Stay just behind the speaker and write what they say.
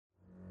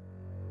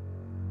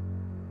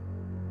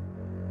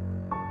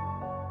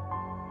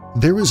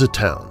There is a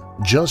town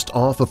just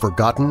off a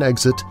forgotten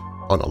exit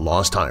on a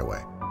lost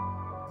highway.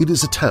 It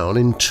is a town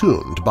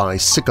entombed by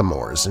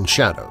sycamores and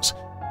shadows,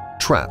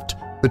 trapped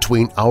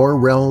between our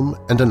realm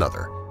and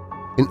another,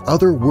 an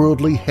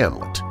otherworldly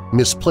hamlet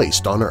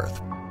misplaced on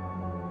Earth.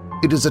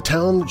 It is a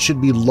town that should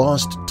be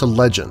lost to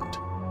legend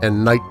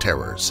and night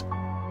terrors.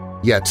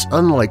 Yet,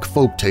 unlike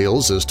folk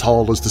tales as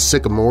tall as the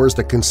sycamores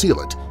that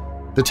conceal it,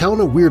 the town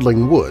of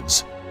Weirdling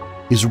Woods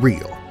is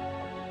real.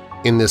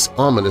 In this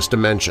ominous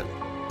dimension,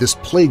 this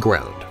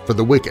playground for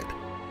the wicked,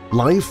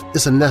 life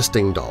is a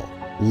nesting doll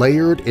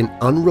layered in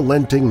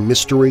unrelenting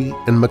mystery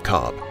and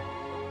macabre.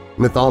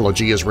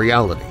 Mythology is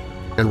reality,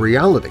 and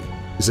reality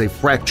is a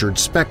fractured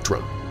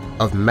spectrum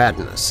of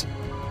madness.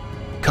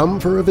 Come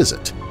for a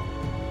visit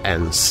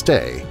and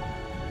stay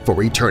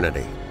for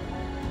eternity.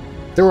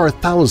 There are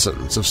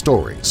thousands of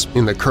stories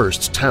in the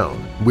cursed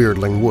town,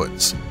 Weirdling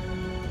Woods.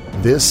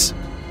 This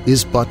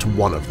is but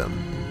one of them.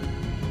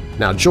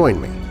 Now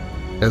join me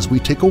as we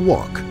take a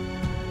walk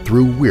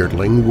through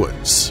Weirdling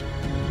Woods.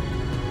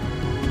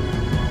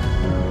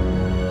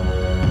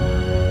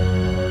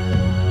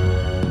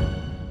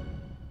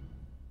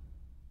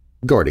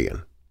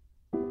 Guardian.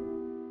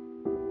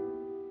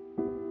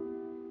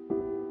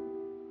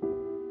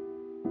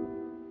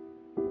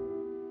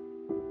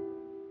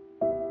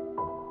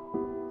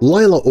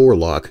 Lila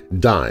Orlock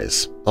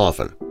dies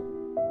often.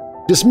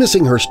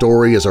 Dismissing her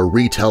story as a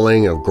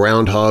retelling of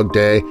Groundhog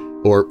Day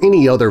or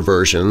any other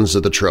versions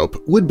of the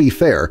trope would be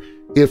fair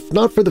if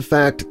not for the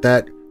fact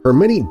that her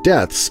many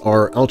deaths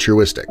are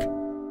altruistic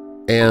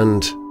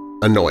and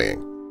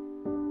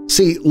annoying.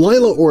 See,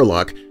 Lila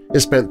Orlock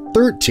has spent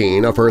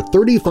 13 of her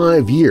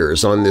 35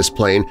 years on this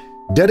plane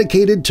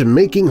dedicated to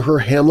making her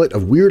hamlet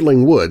of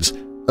Weirdling Woods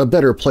a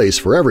better place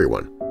for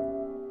everyone.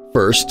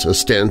 First, a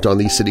stint on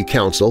the city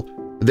council,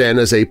 then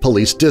as a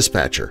police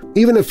dispatcher,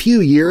 even a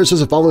few years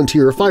as a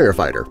volunteer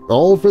firefighter,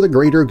 all for the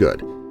greater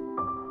good.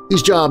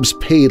 These jobs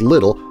paid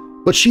little,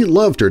 but she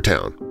loved her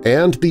town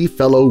and the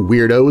fellow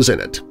weirdos in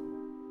it.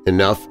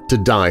 Enough to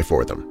die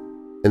for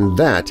them. And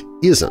that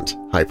isn't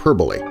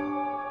hyperbole.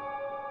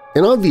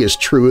 An obvious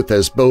truth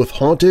has both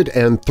haunted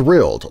and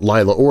thrilled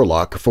Lila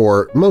Orlock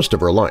for most of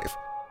her life.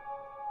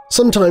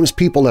 Sometimes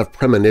people have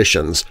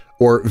premonitions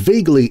or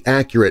vaguely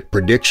accurate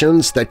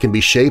predictions that can be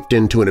shaped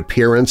into an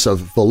appearance of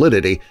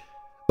validity,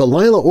 but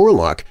Lila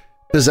Orlock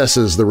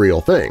possesses the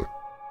real thing,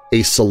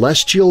 a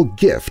celestial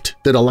gift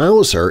that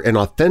allows her an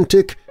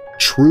authentic,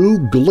 true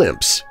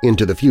glimpse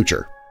into the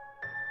future.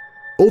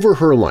 Over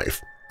her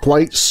life,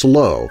 quite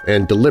slow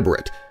and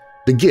deliberate,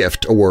 the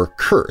gift, or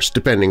curse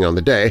depending on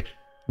the day,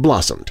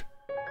 blossomed.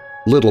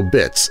 Little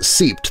bits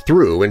seeped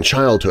through in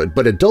childhood,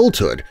 but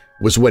adulthood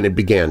was when it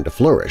began to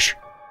flourish.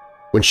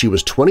 When she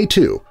was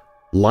 22,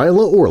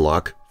 Lila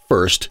Orlock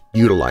first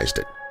utilized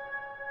it.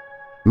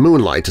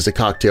 Moonlight as a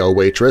cocktail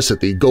waitress at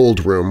the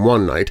Gold Room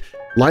one night,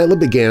 Lila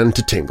began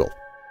to tingle.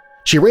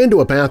 She ran to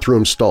a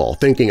bathroom stall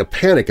thinking a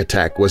panic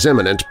attack was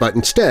imminent, but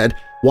instead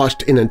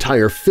watched an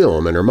entire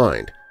film in her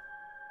mind.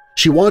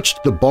 She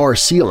watched the bar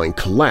ceiling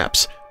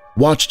collapse,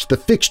 watched the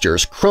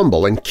fixtures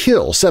crumble and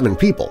kill 7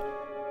 people.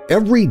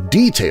 Every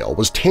detail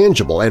was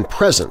tangible and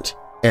present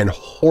and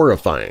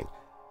horrifying.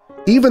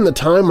 Even the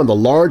time on the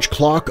large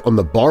clock on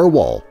the bar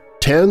wall,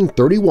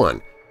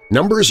 10:31,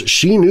 numbers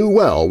she knew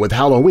well with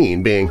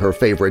Halloween being her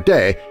favorite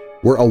day,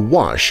 were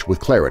awash with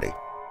clarity.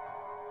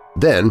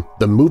 Then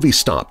the movie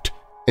stopped,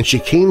 and she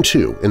came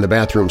to in the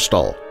bathroom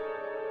stall.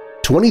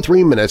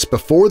 23 minutes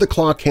before the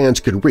clock hands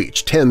could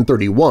reach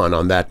 10:31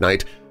 on that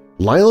night,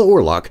 Lila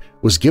Orlock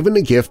was given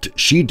a gift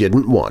she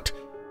didn't want,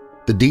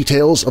 the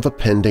details of a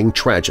pending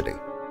tragedy.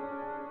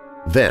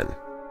 Then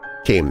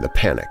came the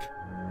panic.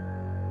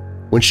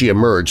 When she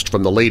emerged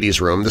from the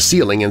ladies' room, the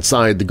ceiling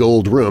inside the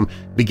Gold Room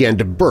began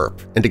to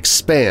burp and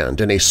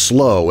expand in a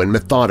slow and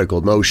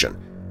methodical motion.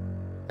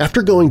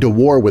 After going to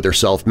war with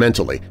herself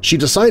mentally, she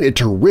decided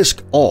to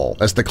risk all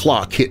as the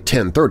clock hit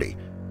 10:30.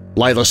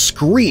 Lila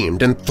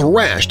screamed and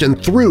thrashed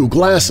and threw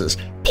glasses,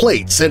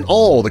 plates, and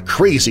all the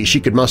crazy she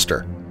could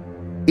muster.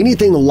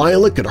 Anything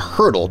Lila could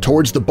hurtle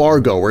towards the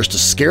bargoers to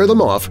scare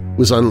them off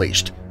was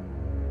unleashed.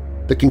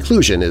 The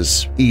conclusion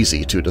is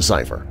easy to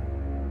decipher.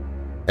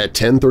 At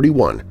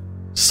 10:31,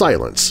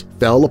 silence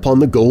fell upon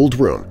the Gold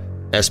Room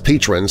as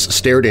patrons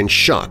stared in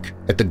shock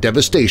at the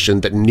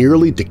devastation that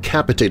nearly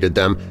decapitated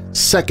them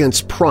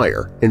seconds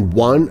prior in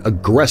one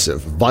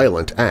aggressive,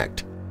 violent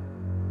act.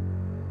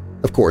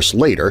 Of course,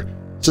 later,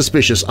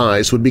 suspicious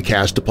eyes would be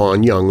cast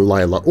upon young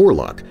Lila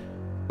Orlock,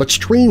 but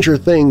stranger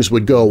things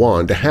would go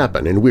on to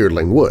happen in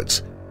Weirdling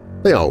Woods.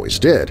 They always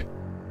did.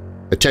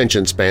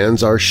 Attention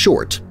spans are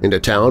short in a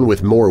town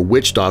with more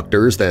witch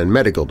doctors than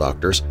medical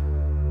doctors.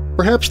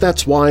 Perhaps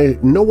that's why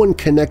no one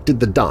connected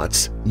the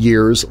dots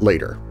years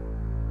later.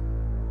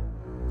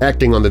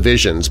 Acting on the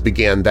visions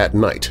began that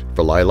night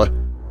for Lila.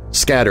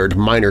 Scattered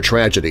minor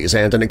tragedies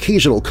and an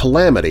occasional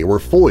calamity were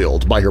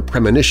foiled by her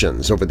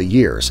premonitions over the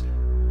years.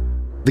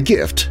 The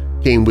gift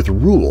came with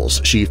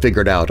rules she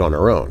figured out on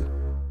her own.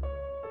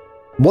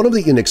 One of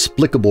the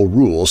inexplicable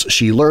rules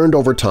she learned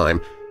over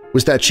time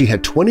was that she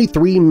had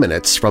 23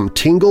 minutes from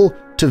tingle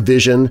to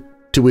vision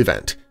to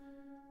event.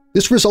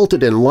 This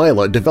resulted in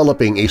Lila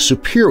developing a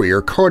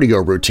superior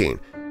cardio routine,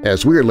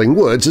 as Weirdling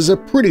Woods is a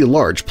pretty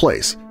large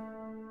place.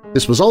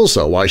 This was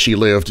also why she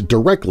lived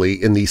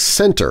directly in the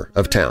center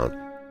of town,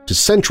 to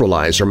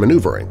centralize her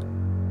maneuvering.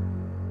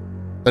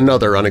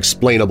 Another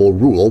unexplainable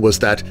rule was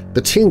that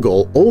the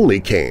tingle only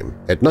came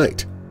at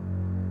night.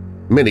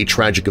 Many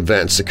tragic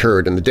events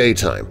occurred in the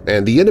daytime,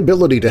 and the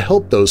inability to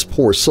help those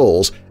poor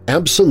souls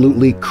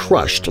absolutely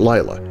crushed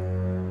Lila.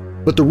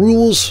 But the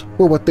rules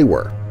were what they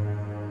were.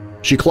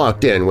 She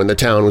clocked in when the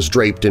town was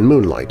draped in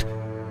moonlight.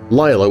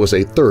 Lila was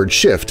a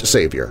third-shift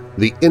savior,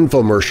 the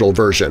infomercial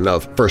version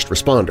of first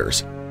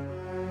responders.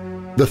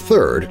 The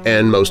third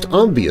and most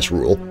obvious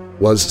rule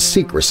was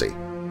secrecy.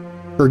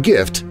 Her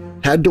gift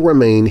had to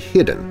remain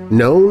hidden,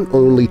 known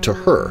only to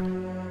her.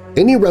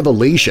 Any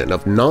revelation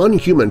of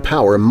non-human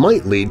power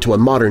might lead to a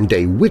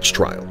modern-day witch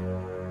trial.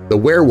 The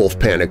werewolf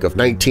panic of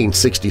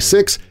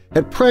 1966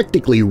 had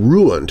practically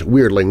ruined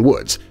Weirdling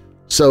Woods,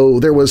 so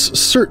there was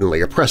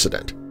certainly a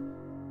precedent.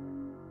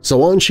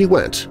 So on she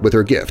went with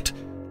her gift,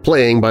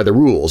 playing by the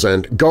rules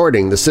and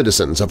guarding the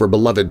citizens of her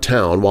beloved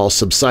town while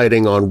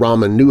subsiding on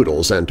ramen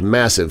noodles and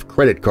massive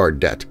credit card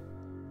debt.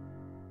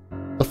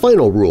 A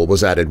final rule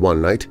was added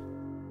one night.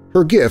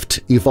 Her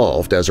gift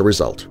evolved as a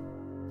result.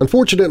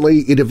 Unfortunately,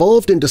 it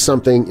evolved into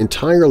something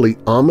entirely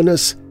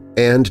ominous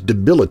and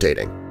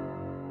debilitating.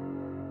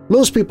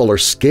 Most people are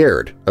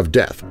scared of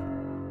death,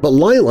 but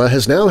Lila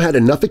has now had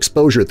enough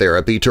exposure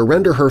therapy to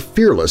render her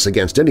fearless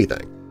against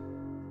anything.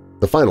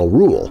 The final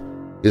rule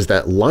is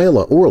that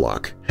Lila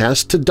Orlock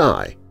has to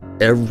die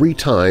every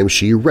time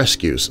she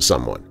rescues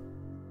someone.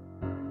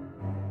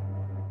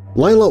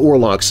 Lila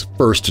Orlock's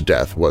first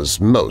death was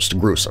most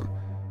gruesome.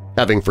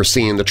 Having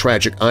foreseen the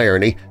tragic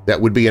irony that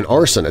would be an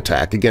arson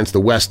attack against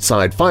the West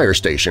Side Fire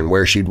Station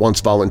where she'd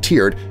once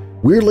volunteered,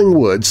 Weirdling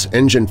Woods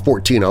Engine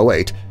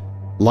 1408,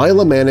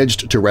 Lila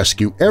managed to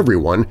rescue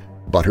everyone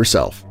but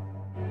herself.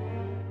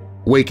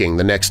 Waking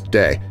the next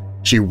day,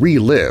 she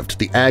relived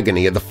the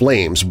agony of the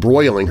flames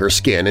broiling her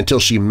skin until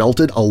she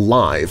melted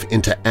alive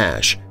into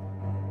ash.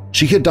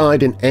 She had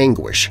died in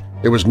anguish,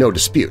 there was no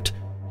dispute,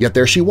 yet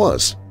there she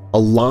was,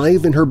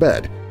 alive in her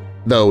bed,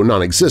 though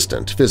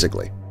non-existent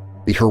physically.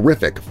 The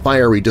horrific,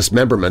 fiery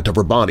dismemberment of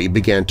her body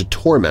began to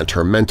torment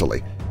her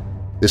mentally.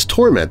 This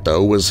torment,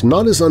 though, was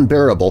not as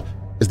unbearable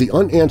as the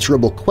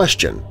unanswerable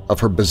question of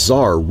her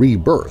bizarre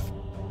rebirth.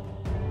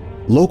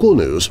 Local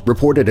news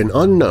reported an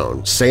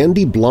unknown,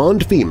 sandy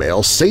blonde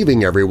female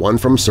saving everyone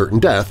from certain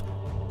death,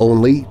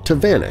 only to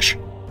vanish.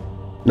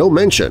 No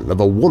mention of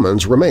a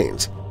woman's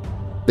remains.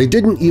 They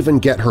didn't even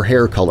get her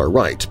hair color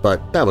right,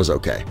 but that was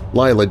okay.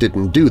 Lila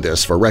didn't do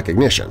this for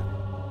recognition.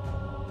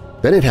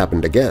 Then it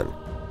happened again.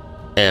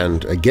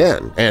 And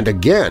again,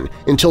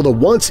 until the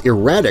once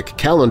erratic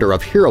calendar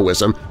of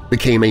heroism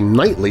became a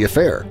nightly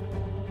affair.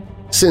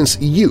 Since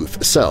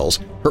youth sells,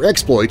 her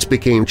exploits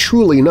became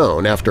truly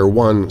known after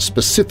one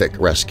specific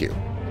rescue.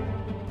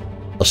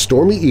 A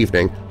stormy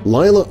evening,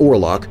 Lila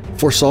Orlock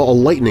foresaw a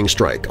lightning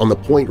strike on the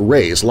Point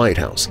Reyes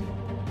lighthouse.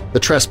 The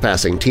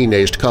trespassing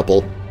teenaged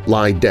couple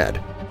lie dead,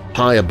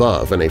 high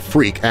above in a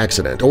freak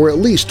accident, or at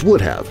least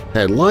would have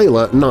had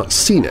Lila not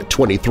seen it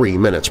 23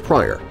 minutes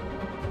prior.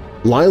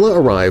 Lila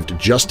arrived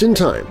just in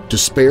time to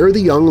spare the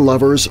young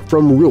lovers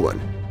from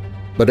ruin,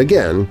 but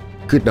again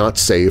could not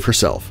save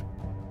herself.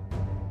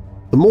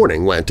 The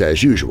morning went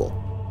as usual.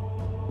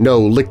 No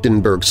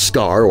Lichtenberg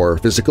scar or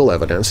physical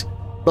evidence,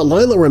 but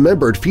Lila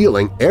remembered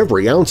feeling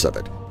every ounce of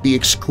it, the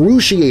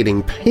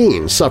excruciating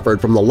pain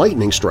suffered from the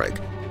lightning strike,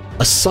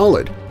 a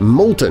solid,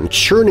 molten,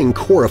 churning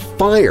core of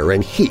fire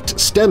and heat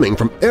stemming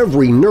from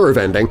every nerve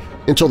ending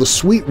until the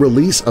sweet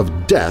release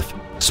of death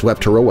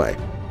swept her away.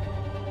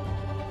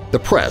 The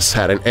press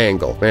had an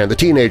angle, and the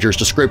teenager's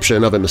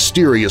description of a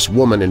mysterious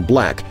woman in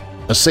black,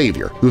 a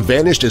savior who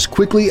vanished as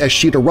quickly as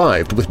she'd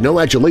arrived with no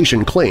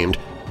adulation claimed,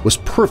 was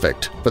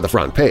perfect for the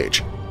front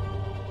page.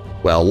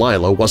 Well,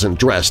 Lila wasn't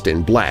dressed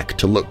in black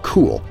to look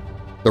cool.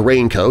 The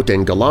raincoat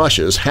and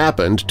galoshes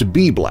happened to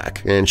be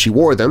black, and she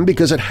wore them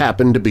because it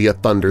happened to be a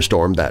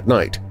thunderstorm that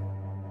night.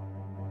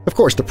 Of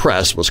course, the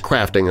press was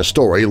crafting a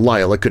story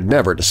Lila could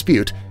never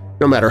dispute,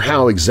 no matter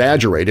how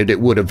exaggerated it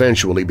would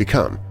eventually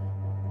become.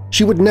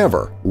 She would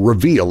never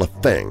reveal a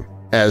thing,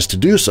 as to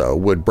do so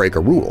would break a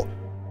rule.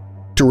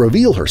 To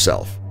reveal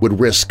herself would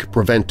risk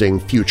preventing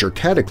future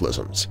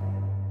cataclysms.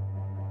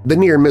 The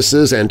near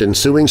misses and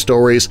ensuing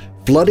stories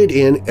flooded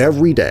in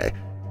every day,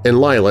 and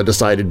Lila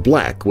decided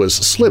black was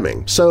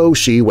slimming, so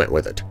she went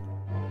with it.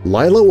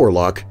 Lila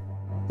Orlock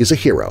is a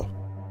hero,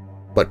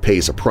 but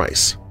pays a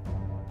price.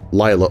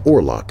 Lila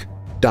Orlock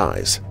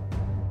dies.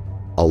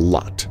 A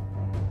lot.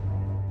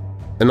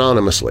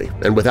 Anonymously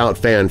and without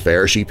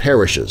fanfare, she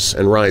perishes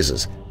and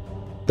rises.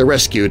 The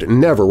rescued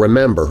never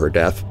remember her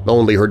death,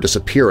 only her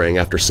disappearing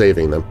after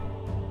saving them.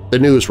 The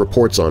news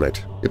reports on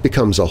it. It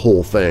becomes a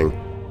whole thing.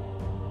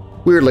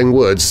 Weirdling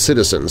Woods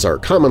citizens are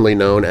commonly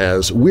known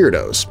as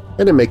weirdos,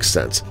 and it makes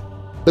sense.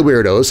 The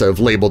weirdos have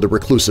labeled the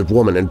reclusive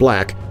woman in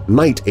black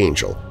Night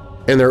Angel,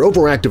 and their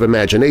overactive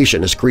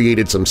imagination has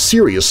created some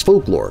serious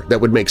folklore that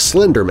would make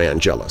Slender Man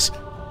jealous.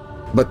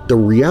 But the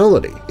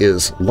reality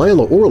is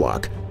Lila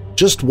Orlock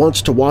just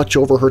wants to watch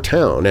over her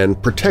town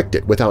and protect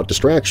it without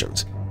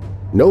distractions.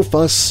 No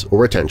fuss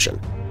or attention.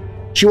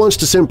 She wants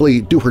to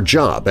simply do her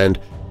job and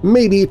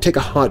maybe take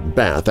a hot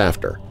bath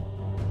after.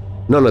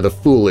 None of the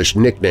foolish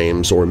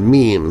nicknames or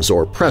memes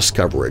or press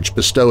coverage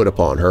bestowed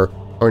upon her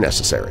are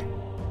necessary.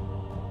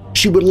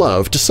 She would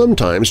love to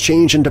sometimes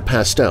change into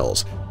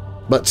pastels,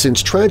 but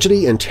since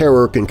tragedy and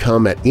terror can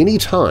come at any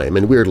time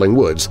in Weirdling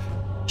Woods,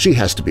 she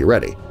has to be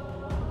ready.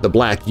 The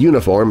black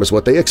uniform is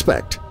what they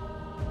expect.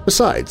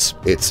 Besides,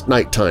 it's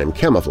nighttime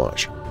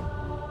camouflage.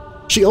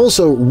 She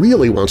also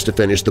really wants to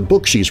finish the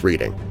book she's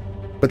reading,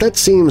 but that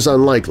seems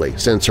unlikely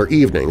since her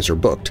evenings are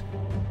booked.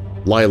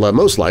 Lila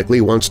most likely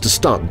wants to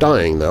stop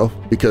dying, though,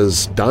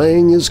 because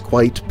dying is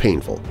quite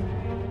painful.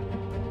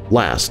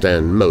 Last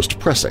and most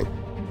pressing,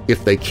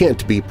 if they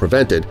can't be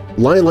prevented,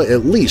 Lila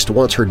at least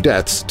wants her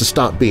deaths to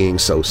stop being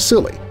so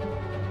silly.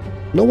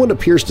 No one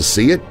appears to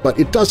see it, but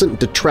it doesn't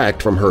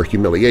detract from her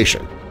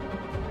humiliation.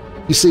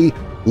 You see,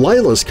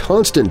 Lila's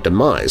constant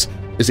demise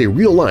is a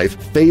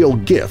real-life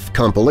fail-gif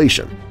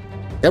compilation.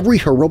 Every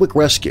heroic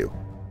rescue,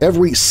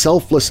 every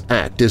selfless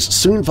act is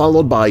soon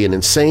followed by an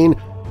insane,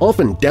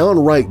 often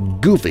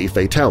downright goofy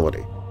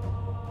fatality.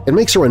 It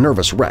makes her a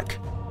nervous wreck.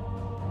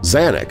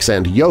 Xanax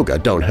and yoga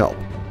don't help.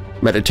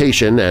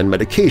 Meditation and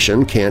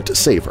medication can't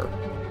save her.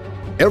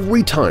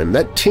 Every time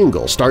that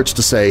tingle starts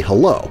to say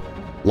hello,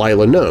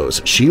 Lila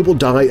knows she will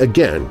die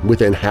again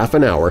within half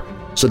an hour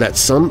so that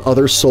some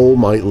other soul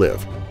might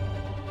live.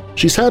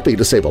 She's happy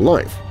to save a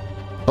life.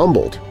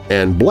 Humbled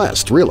and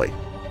blessed, really.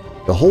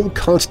 The whole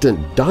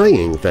constant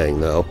dying thing,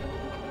 though,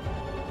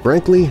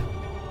 frankly,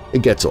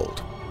 it gets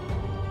old.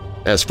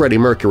 As Freddie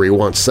Mercury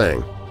once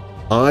sang,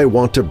 "I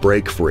want to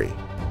break free."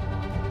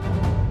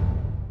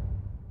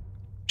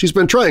 She's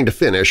been trying to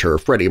finish her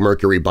Freddie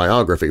Mercury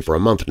biography for a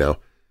month now.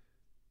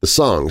 The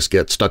songs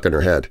get stuck in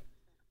her head.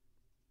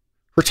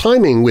 Her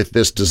timing with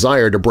this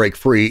desire to break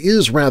free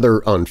is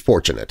rather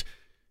unfortunate,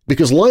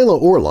 because Lila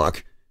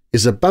Orlock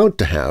is about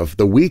to have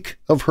the week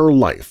of her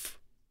life,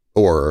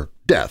 or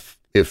death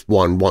if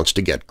one wants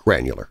to get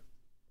granular.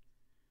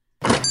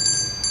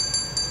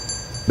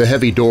 The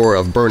heavy door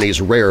of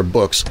Bernie's Rare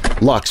Books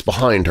locks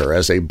behind her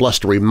as a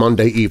blustery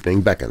Monday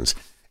evening beckons,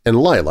 and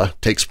Lila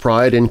takes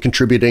pride in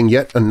contributing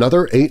yet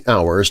another 8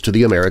 hours to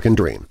the American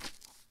dream.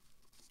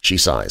 She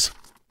sighs.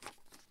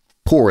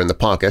 Poor in the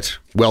pocket,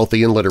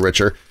 wealthy in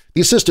literature,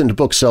 the assistant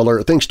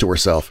bookseller thinks to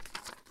herself.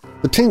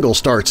 The tingle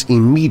starts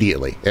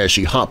immediately as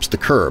she hops the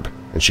curb,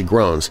 and she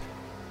groans.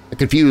 A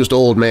confused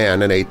old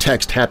man and a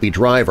text-happy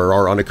driver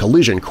are on a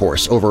collision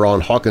course over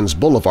on Hawkins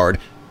Boulevard,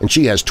 and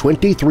she has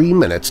 23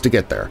 minutes to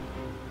get there.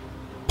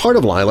 Part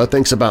of Lila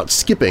thinks about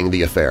skipping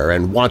the affair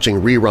and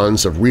watching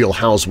reruns of Real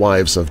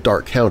Housewives of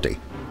Dark County.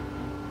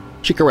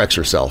 She corrects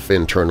herself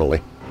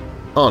internally.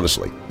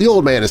 Honestly, the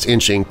old man is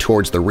inching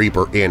towards the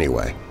Reaper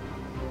anyway.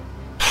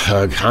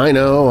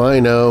 I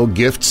know,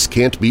 gifts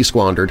can't be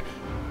squandered.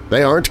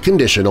 They aren't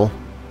conditional.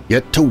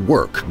 Get to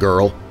work,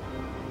 girl.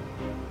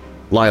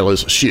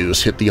 Lila's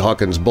shoes hit the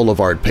Hawkins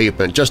Boulevard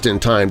pavement just in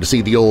time to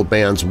see the old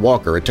man's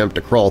walker attempt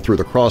to crawl through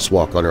the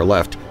crosswalk on her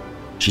left.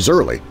 She's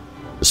early.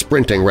 The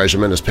sprinting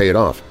regimen has paid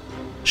off.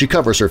 She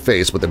covers her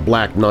face with a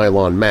black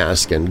nylon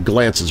mask and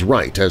glances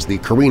right as the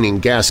careening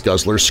gas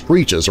guzzler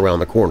screeches around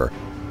the corner.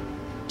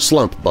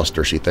 Slump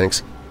buster, she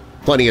thinks.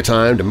 Plenty of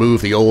time to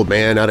move the old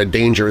man out of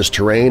dangerous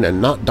terrain and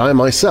not die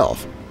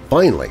myself.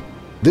 Finally,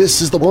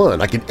 this is the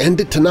one. I can end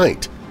it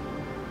tonight.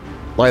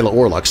 Lila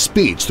Orlock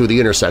speeds through the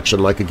intersection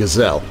like a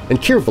gazelle and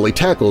carefully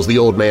tackles the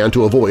old man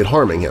to avoid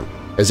harming him,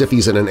 as if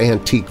he's in an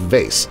antique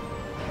vase.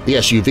 The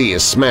SUV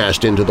is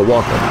smashed into the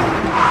walker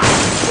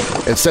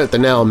and sent the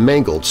now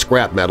mangled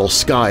scrap metal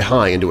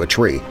sky-high into a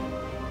tree.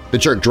 The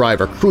jerk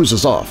driver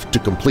cruises off to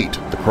complete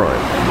the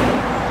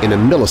crime. In a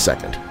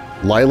millisecond,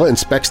 Lila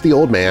inspects the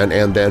old man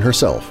and then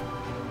herself.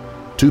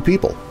 2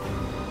 people.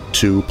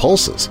 2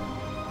 pulses.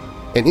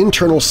 An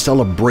internal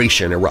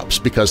celebration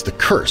erupts because the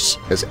curse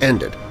has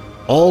ended.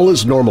 All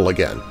is normal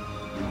again.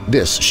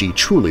 This she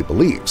truly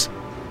believes.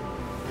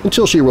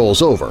 Until she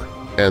rolls over,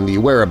 and the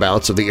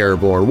whereabouts of the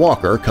airborne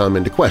walker come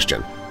into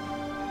question.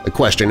 The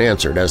question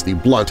answered as the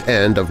blunt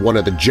end of one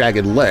of the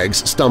jagged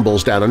legs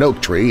stumbles down an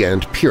oak tree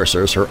and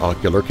pierces her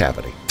ocular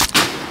cavity.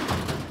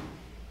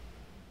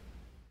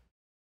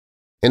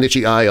 An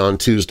itchy eye on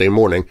Tuesday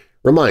morning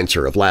reminds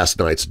her of last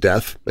night's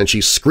death, and she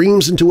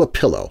screams into a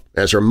pillow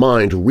as her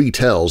mind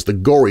retells the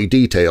gory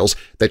details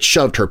that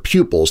shoved her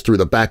pupils through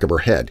the back of her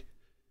head.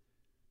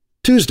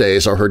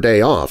 Tuesdays are her day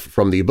off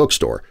from the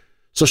bookstore,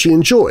 so she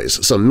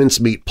enjoys some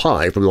mincemeat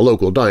pie from the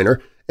local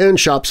diner and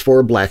shops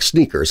for black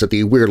sneakers at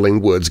the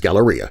Weirdling Woods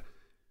Galleria.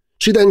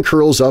 She then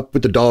curls up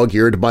with the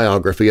dog-eared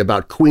biography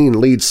about Queen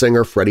lead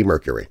singer Freddie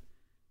Mercury.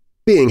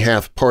 Being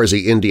half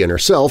Parsi Indian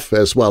herself,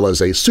 as well as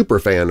a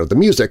superfan of the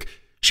music,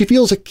 she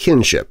feels a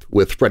kinship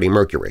with Freddie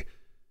Mercury.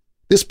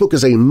 This book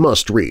is a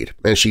must-read,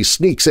 and she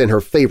sneaks in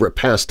her favorite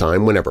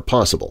pastime whenever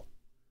possible.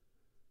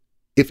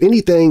 if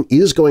anything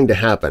is going to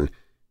happen,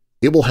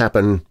 it will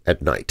happen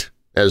at night,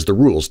 as the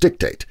rules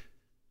dictate.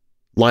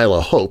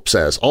 Lila hopes,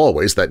 as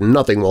always, that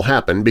nothing will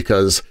happen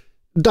because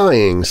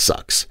dying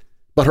sucks,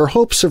 but her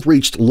hopes have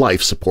reached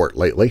life support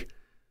lately.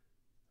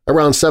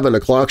 Around 7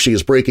 o'clock she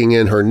is breaking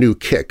in her new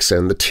kicks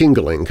and the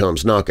tingling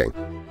comes knocking.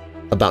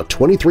 About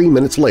 23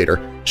 minutes later,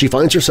 she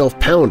finds herself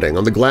pounding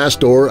on the glass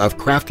door of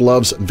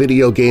Kraftlove's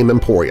video game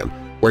emporium,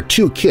 where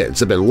 2 kids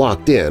have been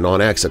locked in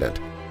on accident.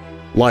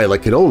 Lila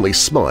can only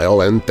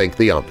smile and think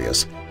the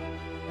obvious.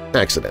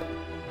 Accident.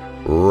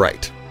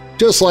 Right.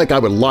 Just like I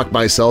would lock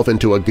myself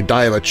into a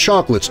Godiva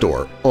chocolate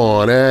store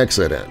on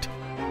accident.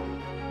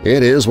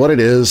 It is what it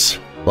is.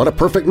 What a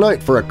perfect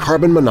night for a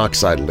carbon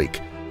monoxide leak.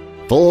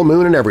 Full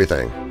moon and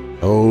everything.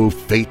 Oh,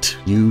 fate,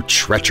 you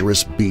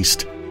treacherous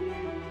beast.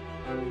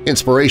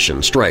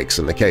 Inspiration strikes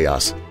in the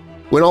chaos.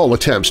 When all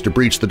attempts to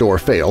breach the door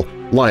fail,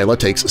 Lila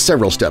takes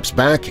several steps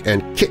back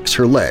and kicks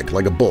her leg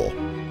like a bull.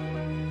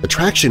 The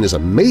traction is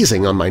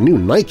amazing on my new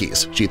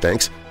Nikes, she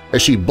thinks,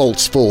 as she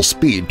bolts full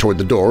speed toward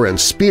the door and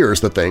spears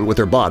the thing with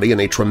her body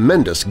in a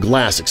tremendous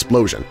glass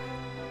explosion.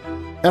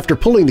 After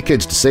pulling the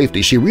kids to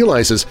safety, she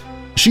realizes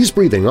she's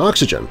breathing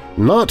oxygen,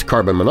 not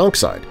carbon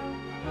monoxide.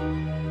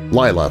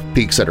 Lila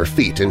peeks at her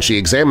feet and she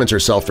examines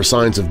herself for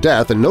signs of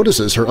death and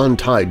notices her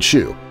untied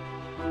shoe.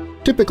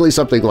 Typically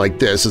something like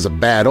this is a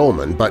bad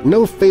omen, but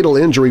no fatal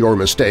injury or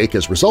mistake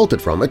has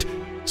resulted from it,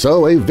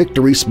 so a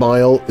victory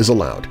smile is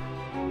allowed.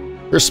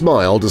 Her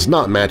smile does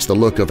not match the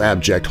look of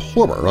abject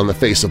horror on the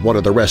face of one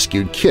of the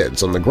rescued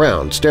kids on the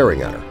ground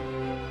staring at her.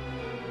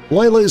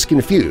 Lila is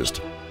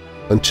confused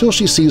until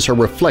she sees her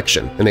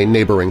reflection in a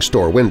neighboring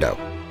store window.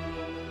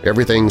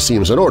 Everything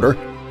seems in order,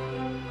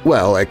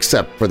 well,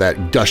 except for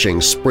that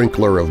gushing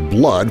sprinkler of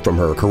blood from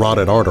her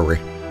carotid artery.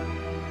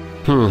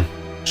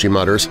 She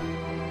mutters,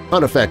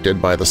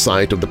 unaffected by the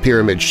sight of the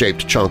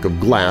pyramid-shaped chunk of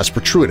glass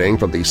protruding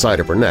from the side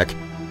of her neck.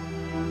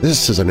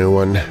 This is a new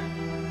one.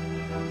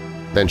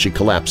 Then she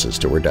collapses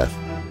to her death.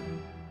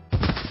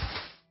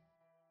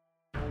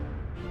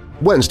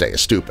 Wednesday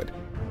is stupid.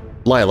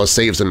 Lila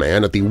saves a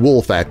man at the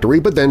wool factory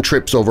but then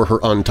trips over her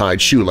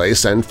untied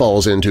shoelace and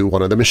falls into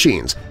one of the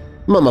machines,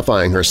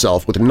 mummifying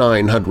herself with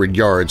 900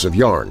 yards of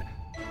yarn.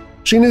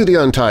 She knew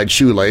the untied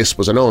shoelace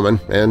was an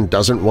omen and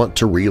doesn't want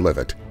to relive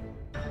it.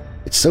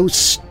 It's so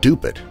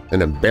stupid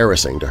and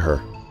embarrassing to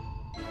her.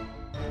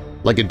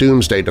 Like a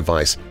doomsday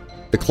device,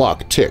 the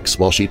clock ticks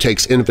while she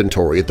takes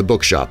inventory at the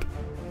bookshop.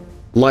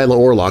 Lila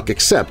Orlock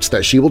accepts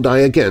that she will die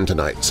again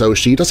tonight, so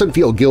she doesn't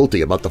feel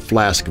guilty about the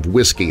flask of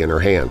whiskey in her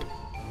hand.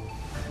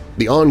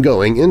 The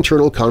ongoing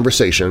internal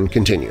conversation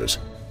continues.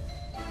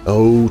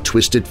 "Oh,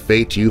 twisted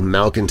fate, you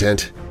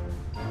malcontent.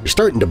 You're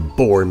starting to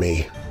bore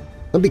me.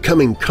 I'm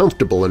becoming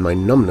comfortable in my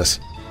numbness."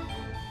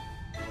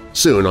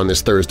 Soon on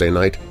this Thursday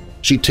night,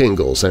 she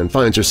tingles and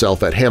finds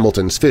herself at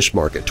Hamilton's Fish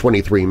Market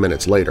 23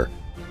 minutes later.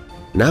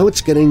 Now it's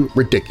getting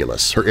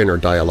ridiculous, her inner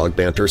dialogue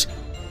banters.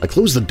 I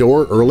closed the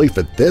door early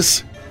for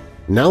this?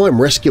 Now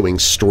I'm rescuing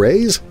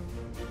strays?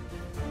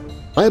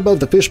 High above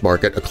the fish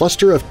market, a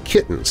cluster of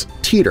kittens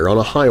teeter on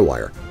a high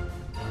wire.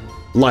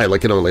 Lila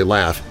can only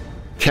laugh.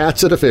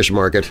 Cats at a fish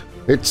market.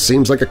 It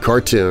seems like a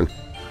cartoon.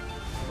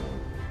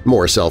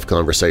 More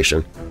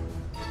self-conversation.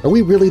 Are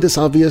we really this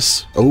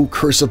obvious? Oh,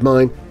 curse of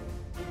mine.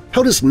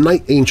 How does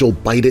Night Angel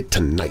bite it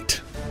tonight?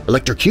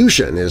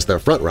 Electrocution is the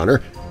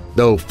front-runner,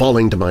 though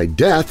falling to my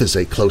death is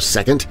a close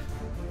second.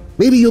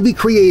 Maybe you'll be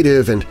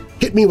creative and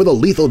hit me with a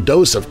lethal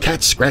dose of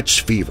cat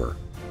scratch fever.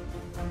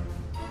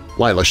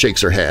 Lila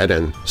shakes her head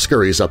and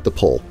scurries up the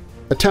pole,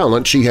 a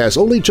talent she has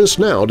only just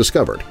now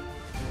discovered.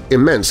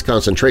 Immense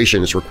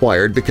concentration is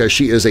required because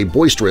she is a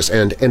boisterous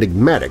and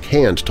enigmatic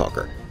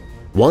hand-talker.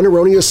 One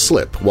erroneous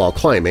slip while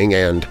climbing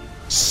and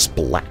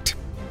splat.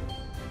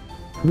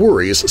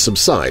 Worries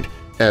subside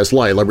as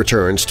Lila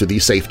returns to the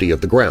safety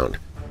of the ground.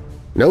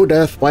 No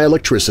death by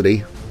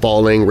electricity,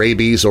 falling,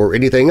 rabies, or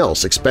anything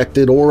else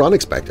expected or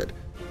unexpected.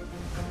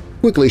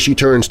 Quickly she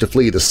turns to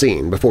flee the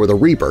scene before the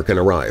Reaper can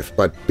arrive,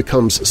 but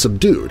becomes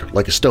subdued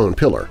like a stone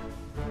pillar.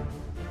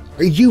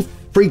 "Are you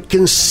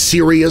freaking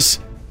serious?"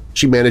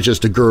 she manages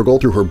to gurgle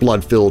through her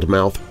blood-filled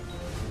mouth.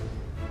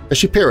 As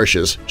she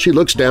perishes, she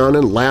looks down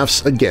and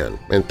laughs again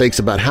and thinks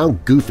about how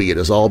goofy it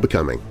is all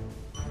becoming.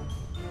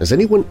 Has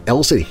anyone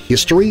else in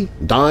history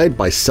died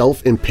by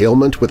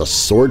self-impalement with a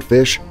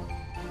swordfish?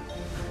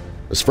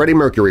 As Freddie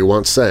Mercury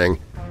once sang,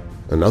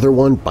 another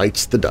one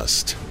bites the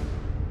dust.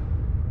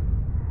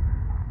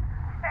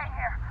 Stay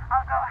here.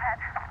 I'll go ahead.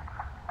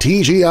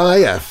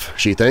 TGIF,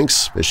 she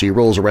thinks as she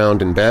rolls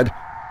around in bed.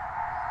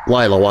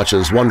 Lila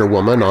watches Wonder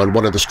Woman on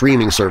one of the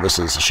streaming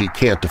services she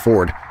can't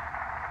afford.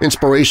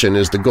 Inspiration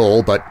is the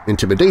goal, but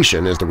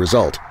intimidation is the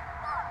result.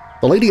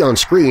 The lady on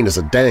screen is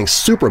a dang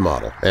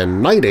supermodel,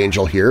 and Night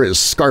Angel here is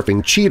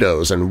scarfing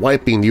Cheetos and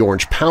wiping the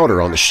orange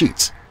powder on the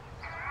sheets.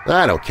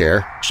 I don't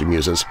care, she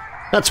muses.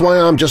 That's why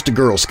I'm just a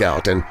Girl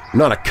Scout and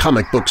not a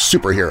comic book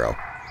superhero.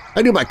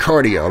 I do my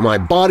cardio, my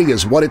body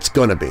is what it's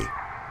gonna be.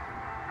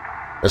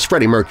 As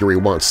Freddie Mercury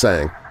once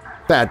sang,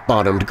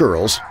 fat-bottomed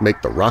girls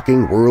make the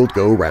rocking world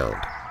go round.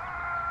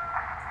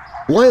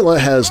 Lila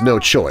has no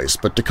choice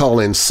but to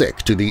call in sick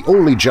to the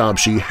only job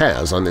she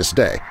has on this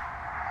day.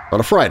 On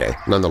a Friday,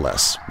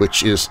 nonetheless,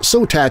 which is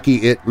so tacky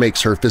it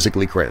makes her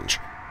physically cringe.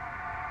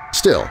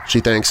 Still, she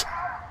thinks,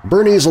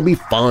 Bernie's will be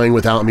fine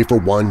without me for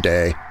one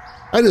day.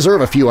 I deserve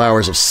a few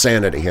hours of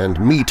sanity and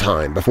me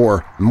time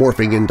before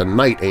morphing into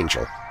Night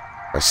Angel,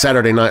 a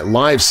Saturday Night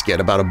Live skit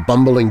about a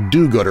bumbling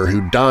do-gooder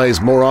who dies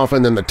more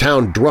often than the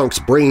town drunk's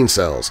brain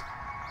cells.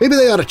 Maybe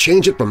they ought to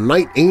change it from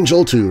Night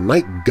Angel to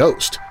Night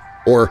Ghost,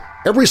 or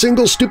Every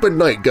Single Stupid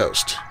Night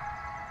Ghost.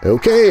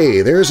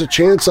 Okay, there's a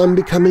chance I'm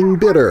becoming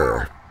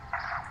bitter.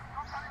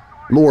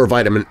 More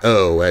vitamin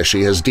O, as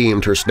she has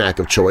deemed her snack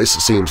of choice,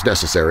 seems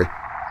necessary.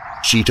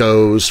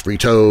 Cheetos,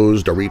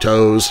 Fritos,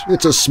 Doritos –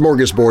 it's a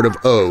smorgasbord of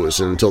O's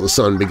until the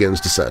sun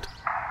begins to set.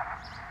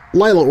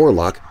 Lila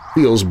Orlock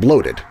feels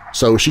bloated,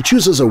 so she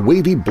chooses a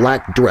wavy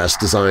black dress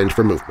designed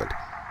for movement.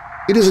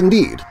 It is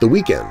indeed the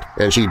weekend,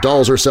 and she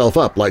dolls herself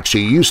up like she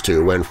used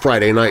to when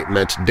Friday night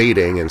meant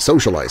dating and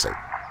socializing.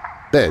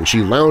 Then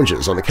she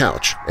lounges on the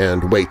couch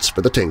and waits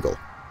for the tingle.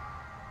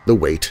 The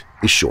wait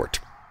is short.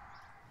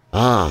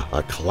 Ah,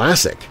 a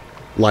classic,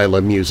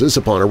 Lila muses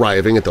upon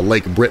arriving at the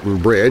Lake Britain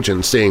Bridge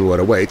and seeing what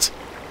awaits.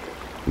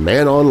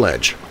 Man on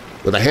ledge,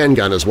 with a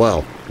handgun as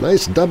well.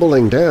 Nice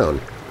doubling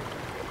down.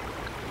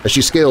 As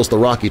she scales the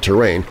rocky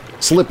terrain,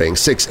 slipping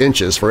 6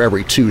 inches for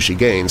every 2 she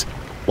gains,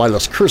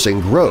 Lila's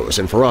cursing grows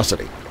in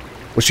ferocity.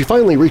 When she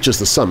finally reaches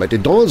the summit,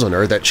 it dawns on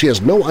her that she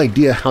has no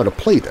idea how to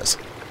play this.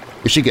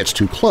 If she gets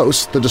too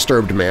close, the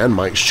disturbed man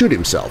might shoot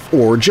himself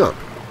or jump,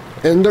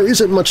 and there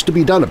isn't much to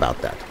be done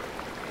about that.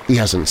 He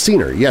hasn't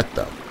seen her yet,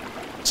 though.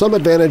 Some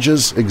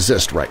advantages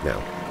exist right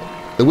now.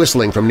 The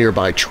whistling from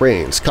nearby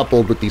trains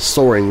coupled with the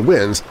soaring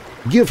winds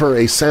give her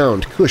a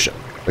sound cushion,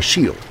 a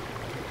shield.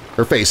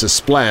 Her face is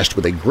splashed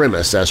with a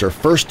grimace as her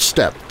first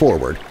step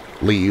forward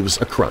leaves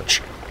a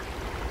crunch.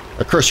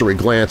 A cursory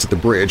glance at the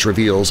bridge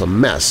reveals a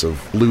mess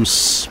of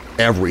loose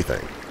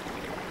everything.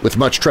 With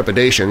much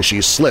trepidation,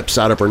 she slips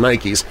out of her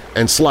Nikes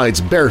and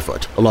slides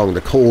barefoot along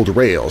the cold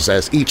rails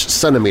as each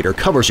centimeter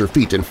covers her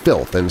feet in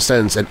filth and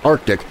sends an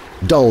arctic,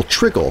 dull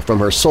trickle from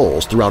her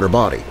soles throughout her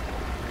body.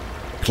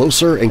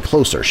 Closer and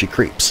closer she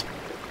creeps.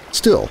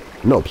 Still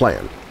no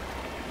plan.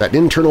 That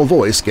internal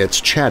voice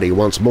gets chatty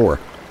once more.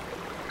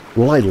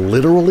 Will I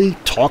literally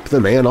talk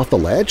the man off the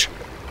ledge?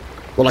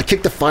 Will I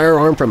kick the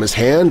firearm from his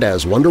hand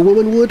as Wonder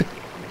Woman would?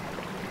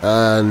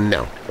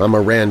 No. I'm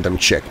a random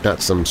chick,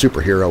 not some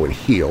superhero in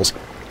heels.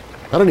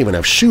 I don't even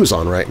have shoes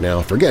on right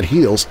now, forget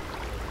heels.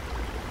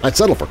 I'd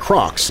settle for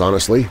Crocs,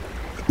 honestly.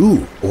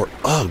 Ooh, or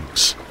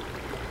Uggs.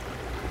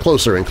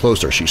 Closer and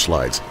closer she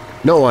slides,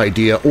 no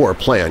idea or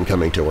plan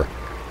coming to her.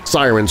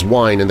 Sirens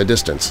whine in the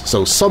distance,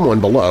 so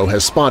someone below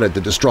has spotted the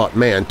distraught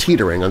man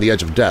teetering on the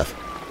edge of death.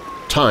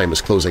 Time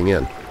is closing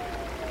in.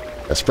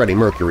 As Freddie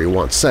Mercury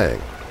once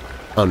sang,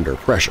 under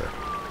pressure.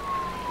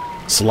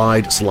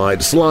 Slide,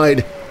 slide,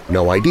 slide,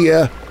 no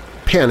idea,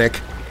 panic,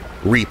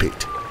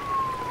 repeat.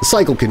 The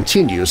cycle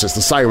continues as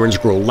the sirens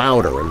grow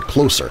louder and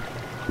closer.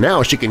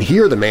 Now she can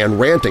hear the man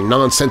ranting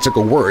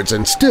nonsensical words,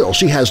 and still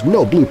she has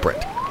no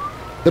blueprint.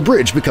 The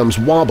bridge becomes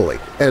wobbly,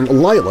 and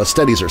Lila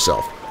steadies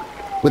herself.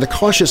 With a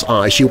cautious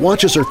eye, she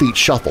watches her feet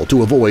shuffle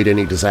to avoid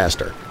any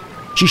disaster.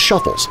 She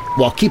shuffles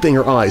while keeping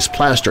her eyes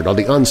plastered on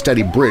the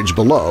unsteady bridge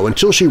below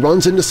until she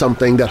runs into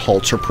something that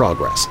halts her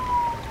progress.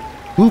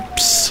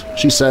 "Oops,"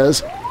 she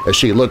says as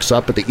she looks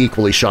up at the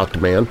equally shocked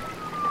man.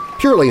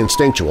 Purely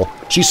instinctual,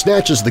 she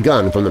snatches the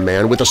gun from the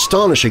man with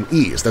astonishing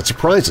ease that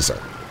surprises her.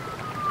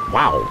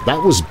 "Wow,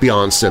 that was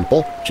beyond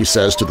simple," she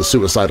says to the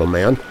suicidal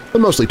man,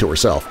 but mostly to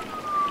herself.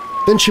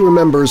 Then she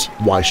remembers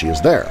why she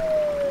is there.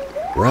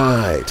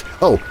 Right.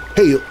 Oh,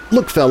 hey,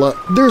 look, fella,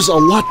 there's a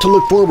lot to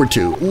look forward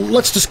to.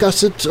 Let's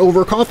discuss it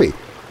over coffee.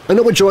 I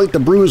know a joint that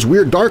brews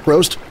weird dark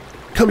roast.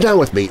 Come down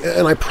with me,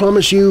 and I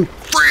promise you—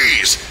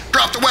 Freeze!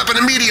 Drop the weapon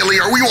immediately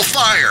or we will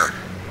fire!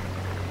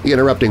 The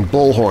interrupting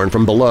bullhorn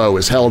from below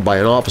is held by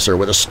an officer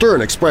with a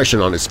stern expression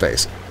on his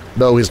face,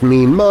 though his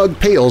mean mug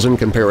pales in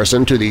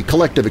comparison to the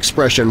collective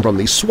expression from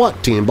the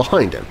SWAT team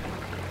behind him.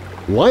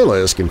 Lila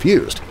is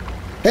confused.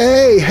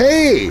 "Hey,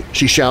 hey!"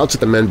 she shouts at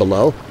the men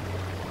below.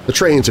 The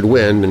trains and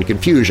wind and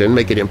confusion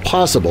make it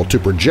impossible to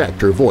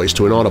project her voice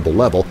to an audible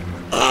level.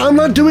 "I'm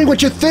not doing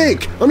what you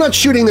think! I'm not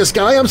shooting this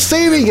guy! I'm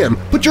saving him!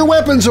 Put your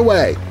weapons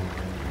away!"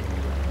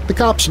 The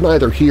cops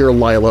neither hear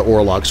Lila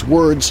Orlock's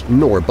words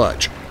nor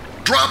budge.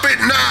 Drop it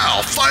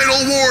now! Final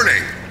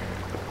warning!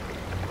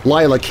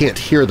 Lila can't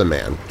hear the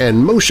man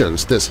and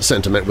motions this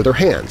sentiment with her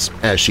hands,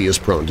 as she is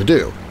prone to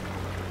do.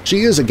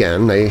 She is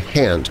again a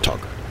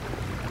hand-talker.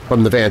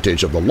 From the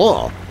vantage of the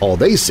law, all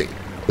they see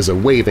is a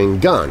waving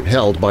gun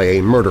held by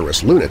a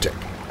murderous lunatic.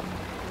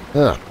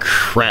 "Ah,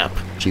 crap,"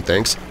 she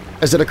thinks,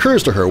 as it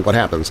occurs to her what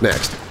happens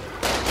next.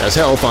 As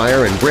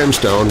hellfire and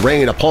brimstone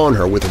rain upon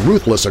her with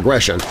ruthless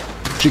aggression,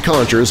 she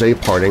conjures a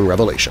parting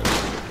revelation.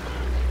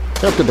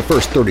 After the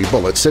first 30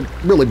 bullets, it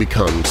really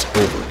becomes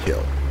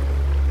overkill.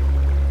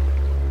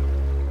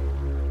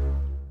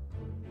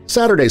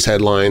 Saturday's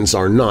headlines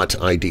are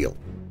not ideal.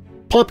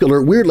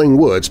 Popular Weirdling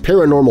Woods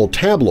paranormal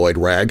tabloid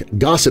rag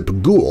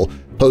Gossip Ghoul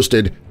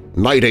posted,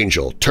 "Night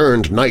Angel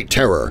turned Night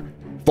Terror.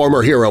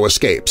 Former hero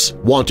escapes,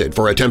 wanted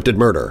for attempted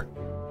murder."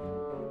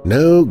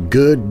 No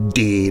good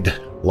deed,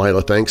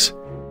 Lila thinks.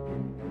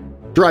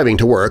 Driving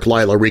to work,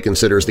 Lila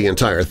reconsiders the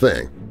entire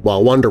thing,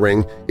 while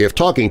wondering if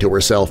talking to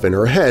herself in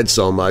her head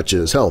so much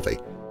is healthy.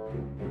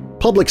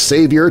 Public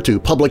savior to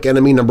public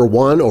enemy number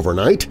one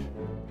overnight?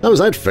 How is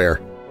that fair?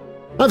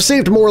 I've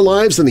saved more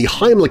lives than the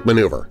Heimlich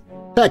maneuver.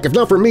 Heck, if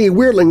not for me,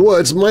 Weirdling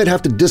Woods might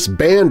have to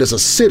disband as a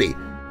city.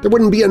 There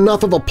wouldn't be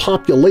enough of a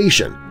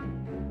population.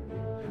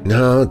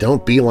 No,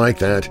 don't be like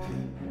that.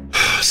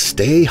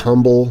 Stay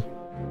humble.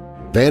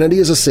 Vanity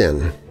is a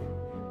sin.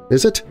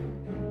 Is it?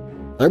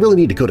 I really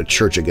need to go to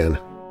church again.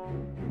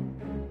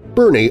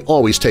 Bernie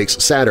always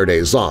takes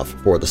Saturdays off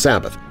for the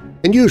Sabbath,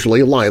 and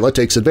usually Lila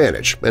takes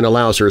advantage and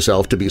allows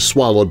herself to be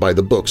swallowed by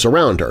the books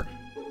around her.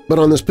 But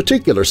on this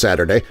particular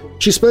Saturday,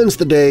 she spends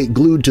the day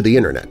glued to the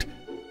internet.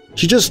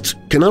 She just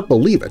cannot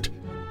believe it.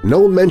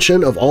 No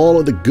mention of all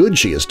of the good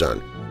she has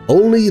done,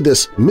 only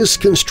this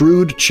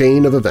misconstrued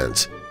chain of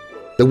events.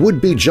 The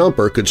would-be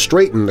jumper could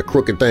straighten the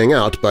crooked thing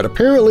out, but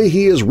apparently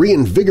he is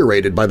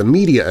reinvigorated by the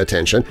media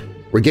attention,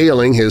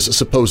 regaling his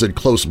supposed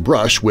close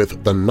brush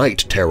with the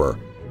Night Terror.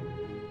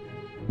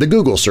 The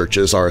Google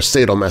searches are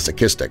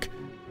sadomasochistic.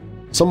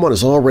 Someone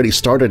has already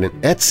started an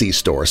Etsy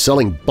store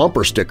selling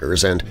bumper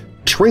stickers and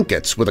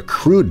trinkets with a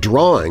crude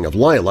drawing of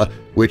Lila,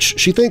 which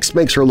she thinks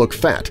makes her look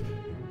fat.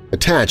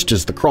 Attached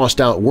is the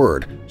crossed-out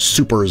word,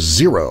 Super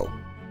Zero.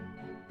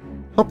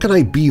 How can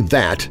I be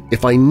that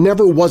if I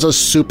never was a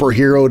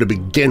superhero to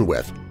begin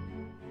with?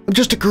 I'm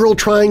just a girl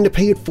trying to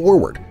pay it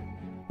forward.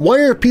 Why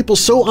are people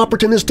so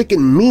opportunistic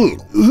and mean?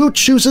 Who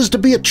chooses to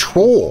be a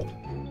troll?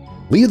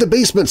 Leave the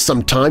basement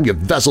sometime, you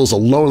vessels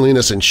of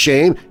loneliness and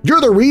shame. You're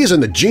the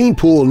reason the gene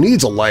pool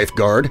needs a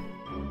lifeguard.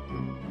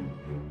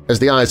 As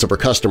the eyes of her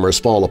customers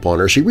fall upon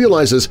her, she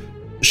realizes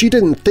she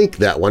didn't think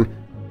that one.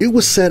 It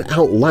was said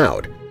out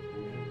loud.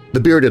 The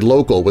bearded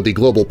local with the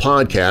global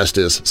podcast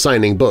is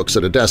signing books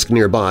at a desk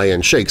nearby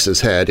and shakes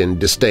his head in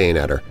disdain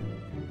at her.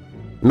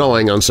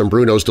 Gnawing on some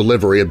Bruno's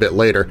delivery a bit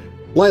later,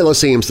 Lila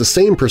seems the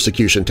same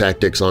persecution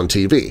tactics on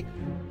TV.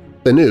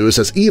 The news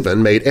has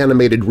even made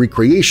animated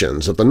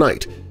recreations of the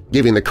night,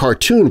 giving the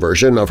cartoon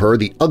version of her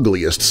the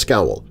ugliest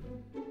scowl.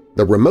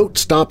 The remote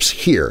stops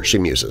here, she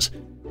muses.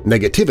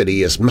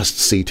 Negativity is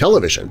must-see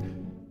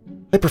television.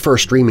 I prefer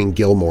streaming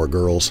Gilmore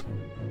Girls.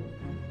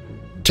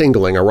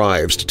 Tingling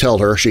arrives to tell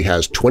her she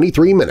has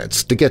 23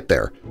 minutes to get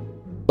there,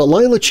 but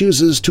Lila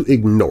chooses to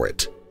ignore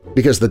it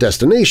because the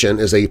destination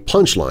is a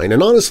punchline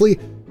and honestly,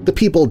 the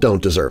people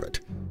don't deserve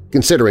it,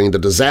 considering the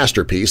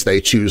disaster piece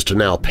they choose to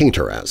now paint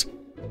her as.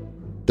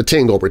 The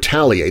Tingle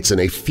retaliates in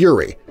a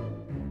fury,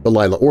 but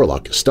Lila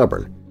Orlock is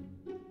stubborn.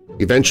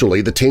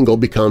 Eventually, the Tingle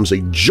becomes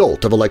a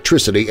jolt of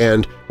electricity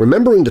and,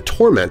 remembering the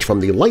torment from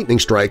the lightning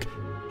strike,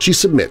 she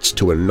submits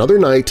to another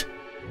night,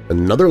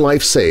 another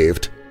life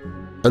saved,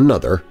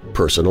 another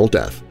personal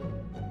death.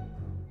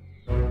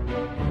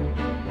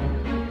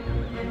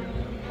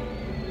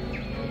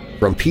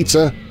 From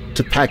pizza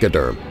to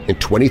pachyderm in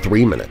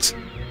 23 minutes.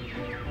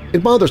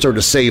 It bothers her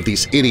to save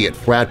these idiot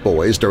frat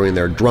boys during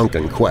their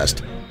drunken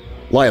quest.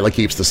 Lila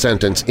keeps the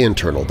sentence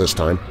internal this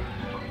time.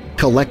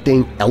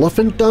 Collecting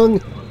elephant dung?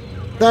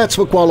 That's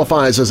what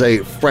qualifies as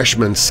a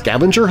freshman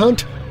scavenger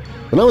hunt?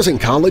 When I was in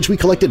college, we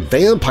collected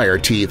vampire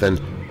teeth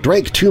and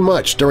drank too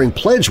much during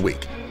pledge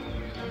week.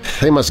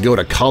 They must go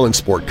to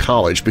Collinsport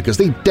College because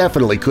they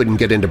definitely couldn't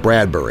get into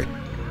Bradbury.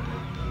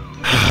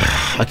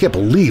 I can't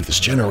believe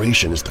this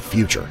generation is the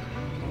future.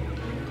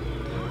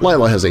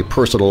 Lila has a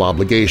personal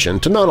obligation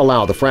to not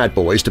allow the frat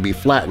boys to be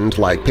flattened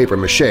like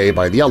papier-mâché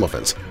by the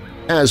elephants,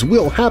 as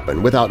will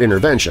happen without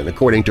intervention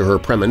according to her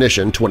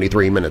premonition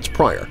 23 minutes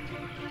prior.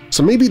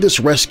 So maybe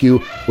this rescue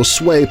will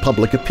sway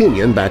public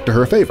opinion back to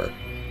her favor.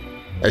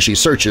 As she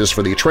searches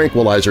for the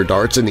tranquilizer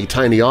darts in the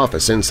tiny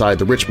office inside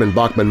the Richmond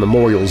Bachman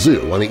Memorial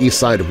Zoo on the east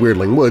side of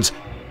Weirdling Woods,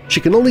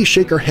 she can only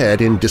shake her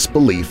head in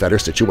disbelief at her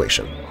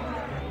situation.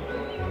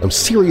 I'm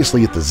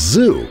seriously at the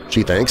zoo,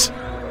 she thinks.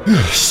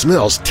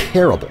 Smells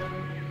terrible.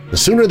 The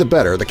sooner the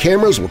better, the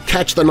cameras will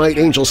catch the Night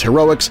Angel's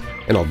heroics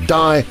and I'll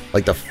die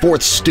like the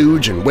fourth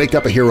stooge and wake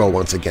up a hero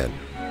once again.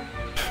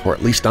 Or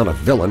at least not a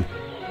villain.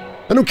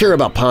 I don't care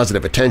about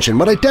positive attention,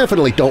 but I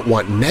definitely don't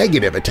want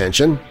negative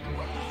attention.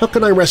 How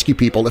can I rescue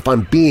people if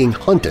I'm being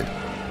hunted?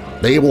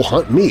 They will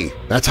hunt me.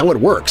 That's how it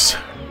works.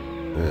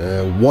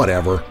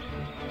 Whatever.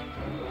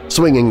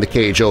 Swinging the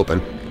cage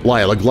open,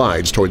 Lila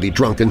glides toward the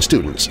drunken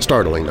students,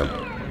 startling them.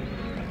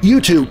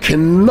 You two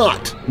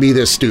cannot be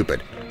this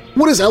stupid.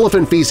 What does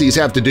elephant feces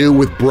have to do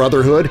with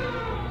brotherhood?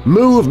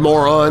 Move,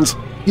 morons!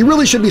 You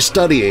really should be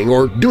studying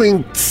or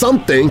doing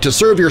something to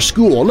serve your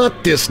school,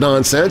 not this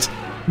nonsense.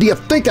 Do you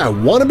think I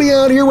want to be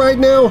out here right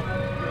now?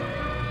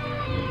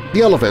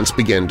 The elephants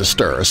begin to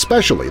stir,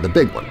 especially the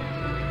big one.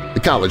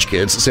 The college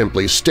kids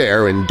simply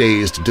stare in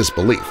dazed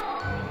disbelief.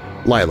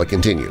 Lila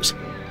continues,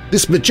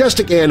 This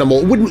majestic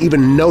animal wouldn't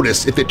even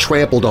notice if it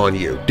trampled on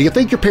you. Do you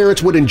think your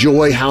parents would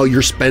enjoy how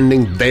you're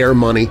spending their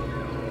money?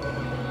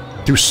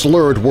 Through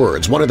slurred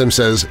words, one of them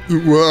says,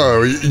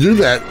 "Whoa, you're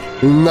that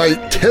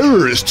night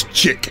terrorist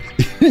chick.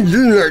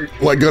 You're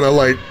not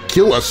gonna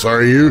kill us,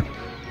 are you?"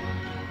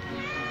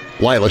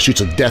 Lila shoots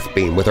a death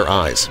beam with her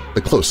eyes,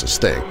 the closest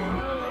thing.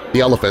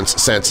 The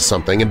elephants sense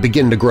something and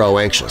begin to grow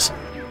anxious.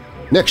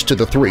 Next to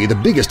the three, the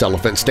biggest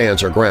elephant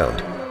stands her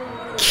ground.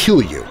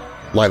 "Kill you,"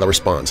 Lila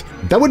responds.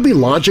 "That would be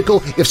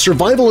logical if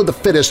survival of the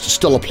fittest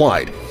still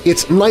applied.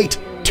 It's night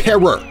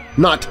terror,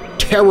 not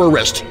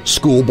terrorist,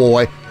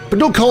 schoolboy. But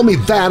don't call me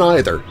that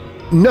either.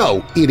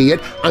 No, idiot,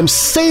 I'm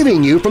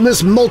saving you from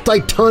this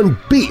multi-ton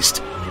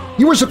beast.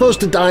 You were supposed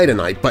to die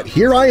tonight, but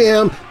here I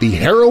am, the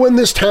heroine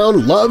this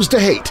town loves to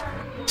hate.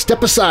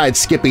 Step aside,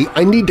 Skippy,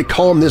 I need to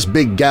calm this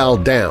big gal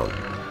down."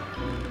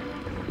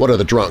 One of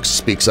the drunks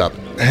speaks up.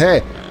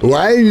 "Hey,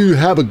 why do you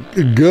have a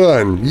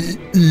gun?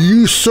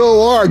 You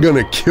so are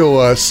gonna kill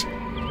us."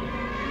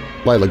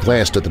 Lila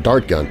glanced at the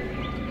dart gun.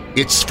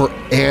 "It's for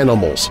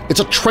animals. It's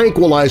a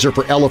tranquilizer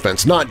for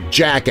elephants, not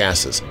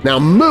jackasses. Now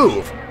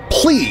move,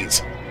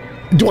 please!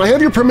 Do I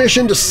have your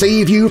permission to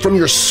save you from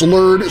your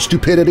slurred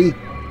stupidity?"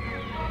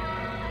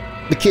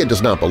 The kid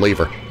does not believe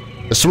her.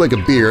 A swig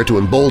of beer to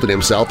embolden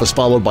himself is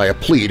followed by a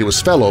plea to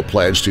his fellow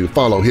pledge to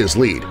follow his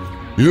lead.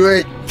 "You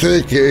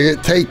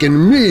ain't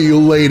taking me,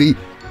 lady.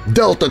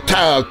 Delta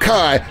Tau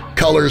Chi,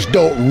 colors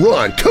don't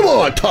run. Come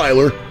on,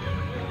 Tyler!"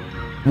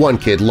 One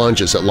kid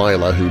lunges at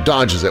Lila, who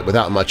dodges it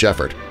without much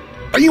effort.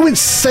 "Are you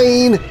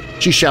insane?"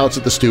 she shouts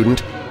at the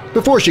student.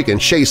 Before she can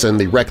chasten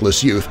the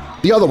reckless youth,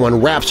 the other one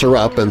wraps her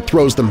up and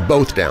throws them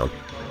both down.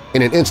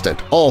 In an instant,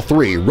 all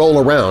three roll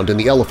around in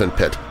the elephant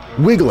pit,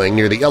 wiggling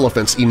near the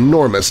elephant's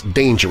enormous,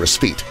 dangerous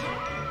feet.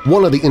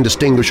 One of the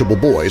indistinguishable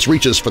boys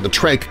reaches for the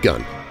trank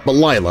gun, but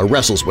Lila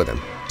wrestles with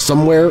him.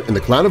 Somewhere in the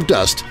cloud of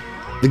dust,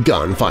 the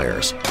gun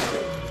fires.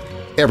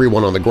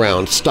 Everyone on the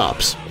ground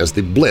stops as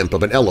the blimp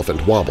of an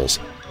elephant wobbles.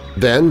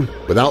 Then,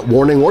 without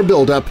warning or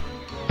buildup,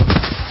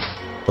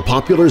 the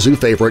popular zoo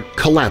favorite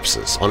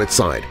collapses on its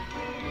side,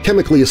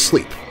 chemically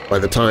asleep by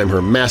the time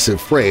her massive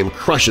frame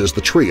crushes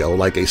the trio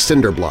like a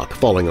cinder block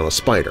falling on a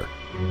spider.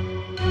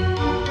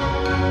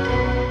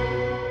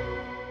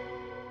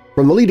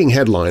 From the leading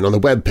headline on the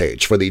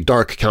webpage for the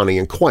Darke County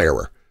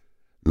Enquirer,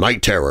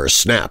 "Night Terror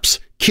Snaps,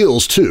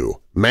 Kills 2,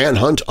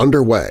 Manhunt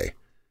Underway."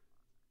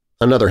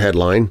 Another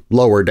headline,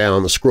 lower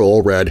down the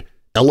scroll, read,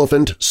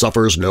 "Elephant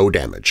Suffers No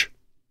Damage."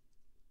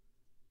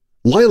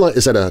 Lila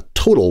is at a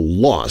total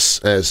loss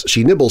as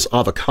she nibbles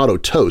avocado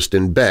toast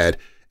in bed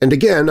and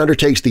again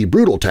undertakes the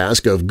brutal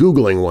task of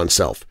Googling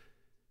oneself.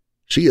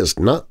 She has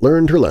not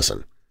learned her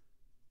lesson.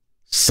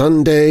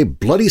 "Sunday,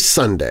 bloody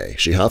Sunday,"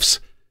 she huffs.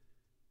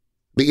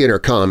 The inner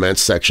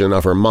comments section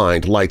of her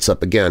mind lights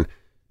up again,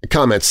 a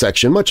comment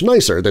section much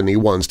nicer than the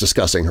ones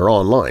discussing her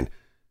online.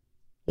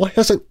 Why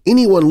hasn't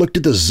anyone looked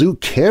at the zoo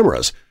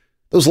cameras?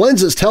 Those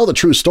lenses tell the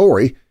true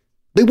story.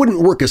 They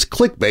wouldn't work as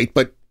clickbait,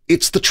 but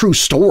it's the true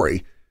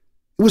story.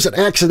 It was an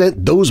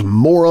accident those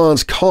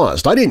morons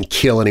caused. I didn't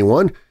kill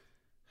anyone.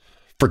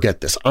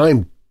 Forget this.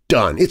 I'm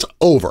done. It's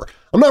over.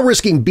 I'm not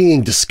risking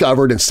being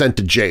discovered and sent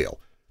to jail.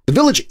 The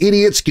village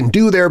idiots can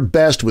do their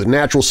best with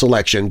natural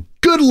selection.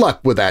 Good luck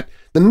with that.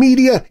 The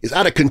media is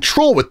out of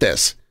control with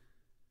this.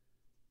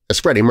 As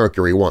Freddie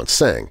Mercury once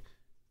sang,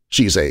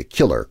 she's a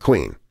killer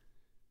queen.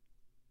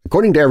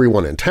 According to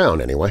everyone in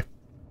town, anyway.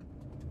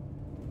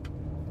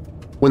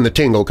 When the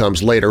tingle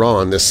comes later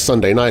on this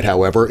Sunday night,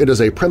 however, it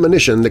is a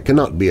premonition that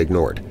cannot be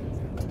ignored.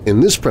 In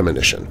this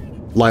premonition,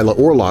 Lila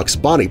Orlock's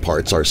body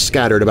parts are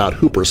scattered about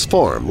Hooper's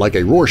farm like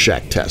a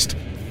Rorschach test,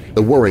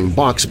 the whirring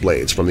box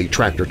blades from the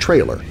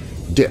tractor-trailer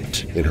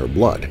dipped in her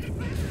blood.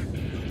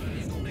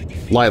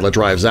 Lila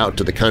drives out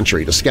to the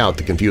country to scout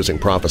the confusing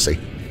prophecy.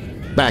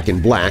 Back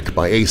in Black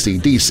by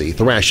AC/DC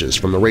thrashes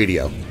from the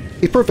radio,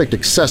 a perfect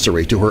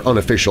accessory to her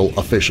unofficial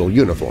official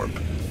uniform.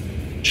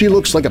 She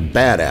looks like a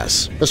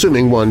badass,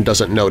 assuming one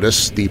doesn't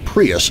notice the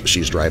Prius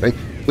she's driving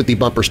with the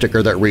bumper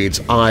sticker that reads,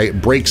 "I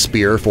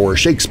Breakspear for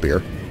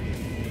Shakespeare."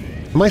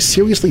 Am I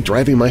seriously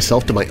driving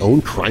myself to my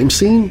own crime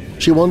scene?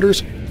 She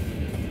wonders.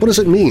 What does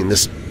it mean,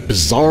 this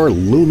bizarre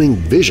looming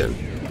vision?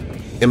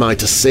 Am I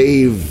to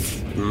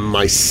save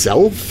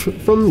myself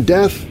from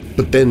death,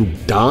 but then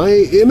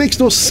die? It makes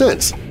no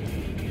sense.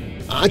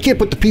 I can't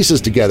put the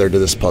pieces together to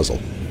this puzzle.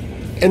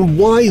 And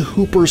why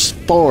Hooper's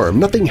farm?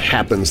 Nothing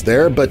happens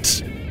there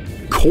but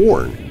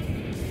corn.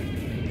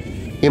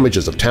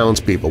 Images of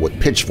townspeople with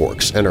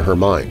pitchforks enter her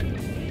mind.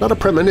 Not a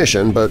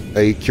premonition, but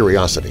a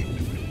curiosity.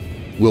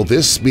 Will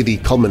this be the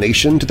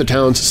culmination to the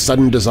town's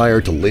sudden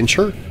desire to lynch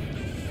her?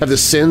 Have the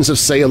sins of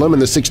Salem in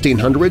the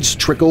 1600s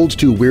trickled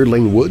to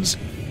Weirdling Woods?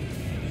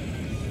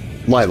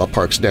 Lila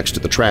parks next to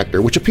the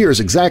tractor, which appears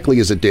exactly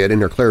as it did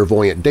in her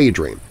clairvoyant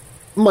daydream,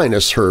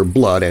 minus her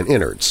blood and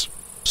innards,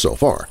 so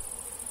far.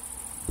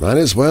 Might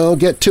as well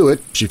get to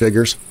it, she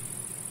figures.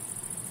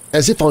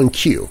 As if on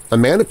cue, a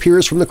man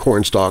appears from the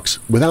cornstalks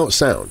without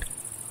sound.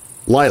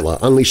 Lila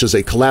unleashes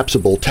a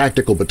collapsible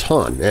tactical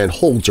baton and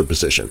holds her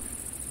position.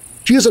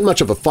 She isn't much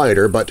of a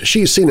fighter, but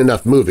she's seen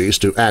enough movies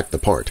to act the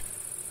part.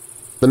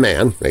 The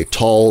man, a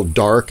tall,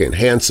 dark, and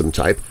handsome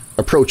type,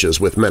 approaches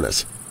with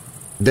menace.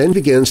 then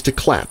begins to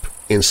clap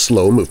in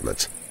slow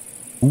movements.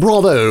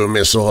 "Bravo,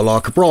 Miss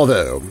Orlock,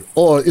 bravo!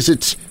 Or is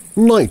it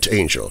Night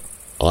Angel?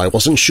 I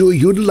wasn't sure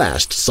you'd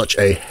last such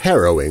a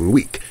harrowing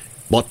week,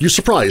 but you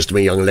surprised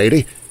me, young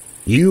lady.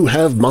 You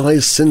have my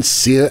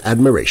sincere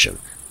admiration.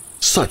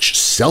 Such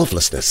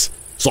selflessness,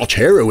 such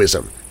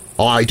heroism.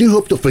 I do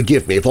hope you'll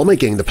forgive me for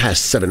making the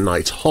past 7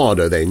 nights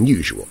harder than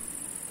usual."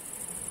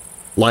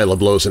 Lila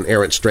blows an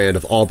errant strand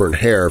of auburn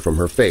hair from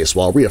her face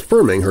while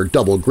reaffirming her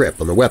double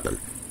grip on the weapon.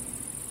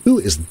 Who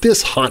is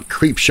this hot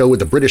creep show with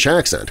the British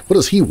accent? What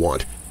does he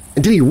want?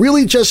 And did he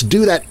really just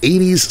do that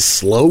 80s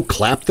slow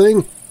clap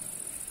thing?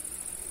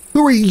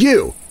 "Who are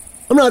you?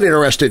 I'm not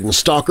interested in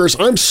stalkers.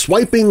 I'm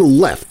swiping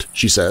left,"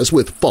 she says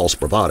with false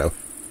bravado.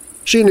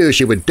 She knew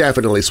she would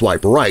definitely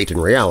swipe right in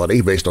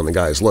reality based on the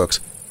guy's looks.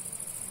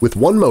 With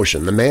one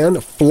motion, the man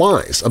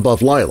flies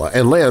above Lila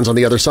and lands on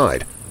the other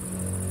side.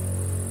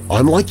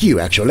 "I'm like you,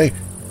 actually,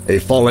 a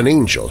fallen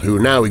angel who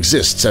now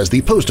exists as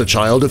the poster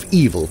child of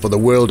evil for the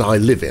world I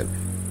live in.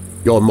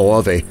 You're more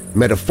of a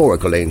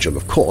metaphorical angel,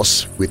 of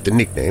course, with the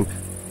nickname.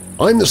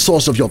 I'm the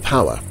source of your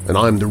power, and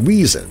I'm the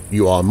reason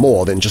you are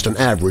more than just an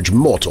average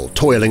mortal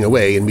toiling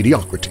away in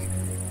mediocrity.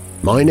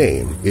 My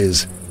name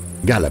is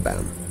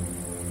Galabam."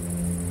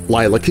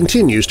 Lila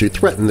continues to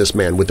threaten this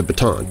man with the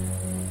baton.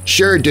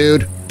 "Sure,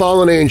 dude.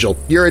 Fallen angel.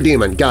 You're a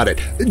demon. Got it.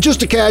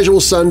 Just a casual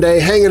Sunday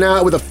hanging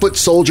out with a foot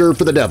soldier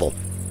for the devil.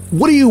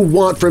 What do you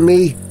want from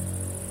me?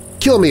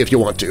 Kill me if you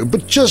want to,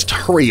 but just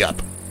hurry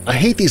up. I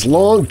hate these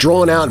long,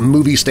 drawn-out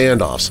movie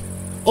standoffs.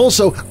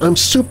 Also, I'm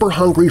super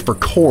hungry for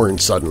corn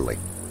suddenly."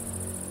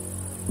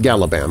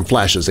 Galabam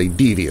flashes a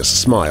devious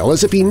smile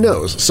as if he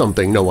knows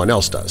something no one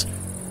else does.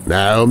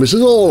 "Now,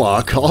 Mrs.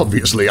 Orlock,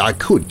 obviously I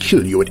could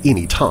kill you at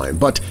any time,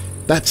 but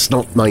that's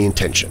not my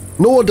intention,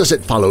 nor does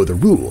it follow the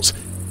rules.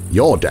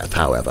 Your death,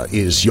 however,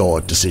 is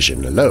your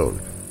decision alone."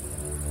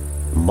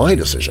 "My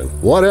decision?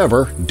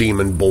 Whatever,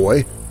 demon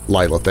boy,"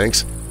 Lila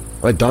thinks.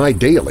 "I die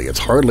daily, it's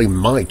hardly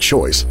my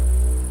choice."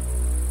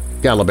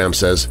 Galabam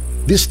says,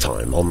 "This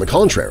time, on the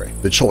contrary,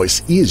 the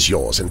choice is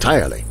yours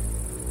entirely."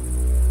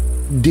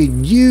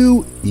 "Did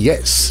you—"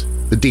 "Yes,"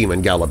 the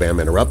demon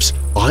Galabam interrupts,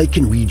 "I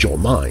can read your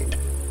mind.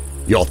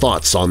 Your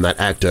thoughts on that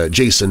actor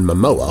Jason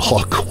Momoa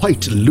are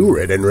quite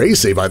lurid and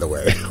racy, by the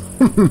way.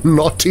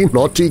 Naughty,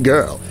 naughty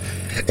girl.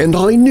 And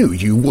I knew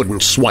you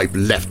wouldn't swipe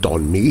left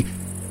on me.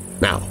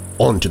 Now,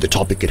 on to the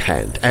topic at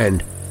hand,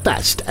 and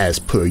fast as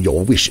per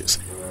your wishes.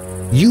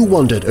 You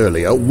wondered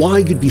earlier why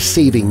you'd be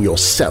saving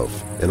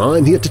yourself, and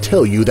I'm here to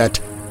tell you that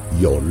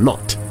you're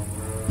not.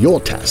 Your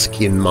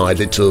task in my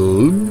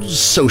little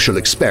social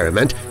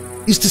experiment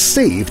is to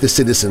save the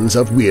citizens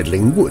of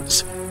Weirdling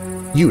Woods.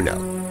 You know,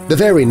 the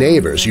very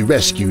neighbors you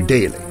rescue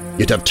daily,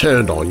 yet have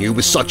turned on you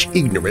with such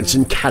ignorance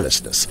and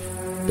callousness.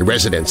 The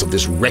residents of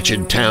this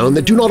wretched town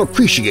that do not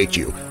appreciate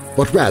you,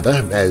 but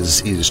rather,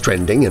 as is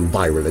trending and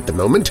viral at the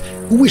moment,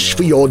 wish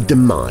for your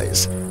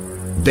demise.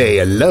 They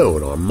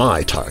alone are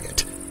my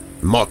target,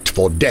 marked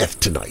for death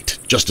tonight,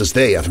 just as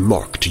they have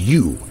marked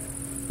you.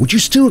 Would you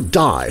still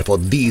die for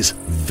these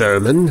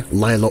vermin,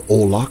 Lila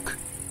Orlock?"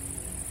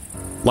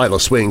 Lila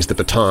swings the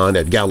baton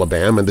at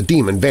Galabam and the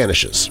demon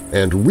vanishes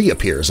and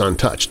reappears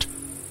untouched.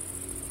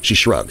 She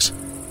shrugs.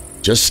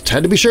 "Just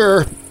had to be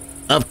sure.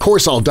 Of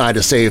course I'll die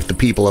to save the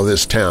people of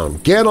this town.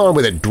 Get on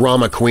with it,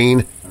 drama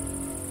queen."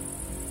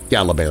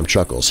 Galabam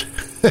chuckles.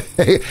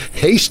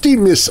 "Hasty,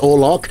 Miss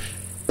Orlock.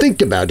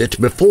 Think about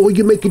it before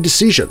you make a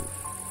decision,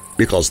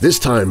 because this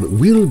time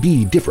will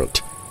be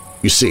different.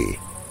 You see,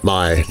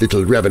 my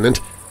little revenant,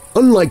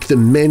 unlike the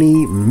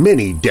many,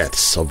 many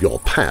deaths of your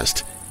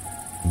past,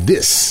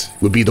 this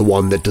will be the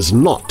one that does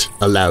not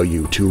allow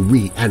you to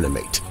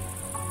reanimate.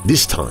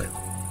 This time,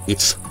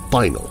 it's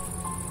final.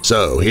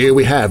 So here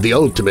we have the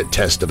ultimate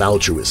test of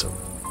altruism."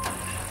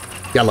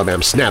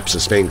 Galabam snaps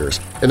his fingers,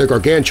 and the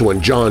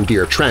gargantuan John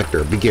Deere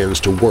tractor begins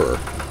to whir,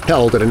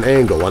 held at an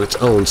angle on its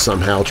own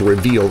somehow to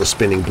reveal the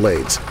spinning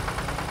blades.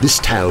 "This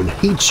town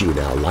hates you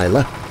now,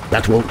 Lila.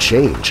 That won't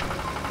change.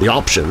 The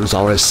options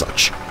are as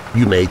such.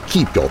 You may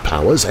keep your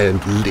powers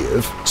and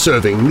live,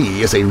 serving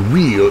me as a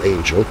real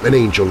angel, an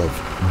angel of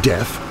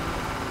death.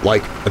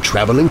 Like a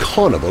traveling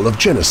carnival of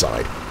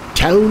genocide,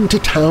 town to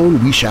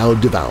town we shall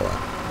devour.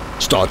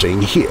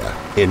 Starting here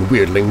in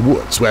Weirdling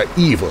Woods, where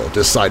evil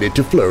decided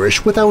to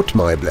flourish without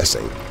my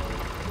blessing.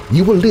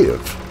 You will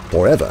live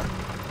forever.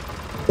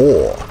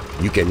 Or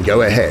you can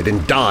go ahead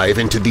and dive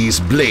into these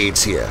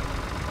blades here.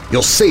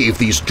 You'll save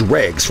these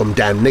dregs from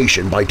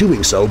damnation by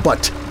doing so,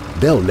 but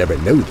they'll never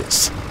know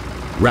this.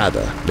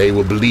 Rather, they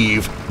will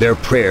believe their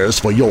prayers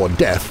for your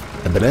death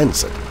have been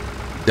answered.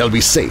 They'll be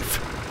safe,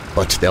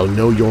 but they'll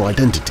know your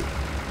identity.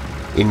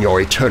 In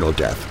your eternal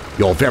death,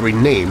 your very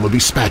name will be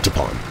spat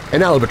upon,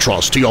 an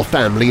albatross to your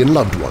family and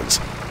loved ones.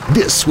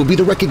 This will be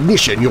the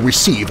recognition you'll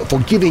receive for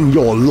giving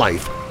your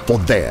life for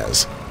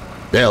theirs.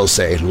 They'll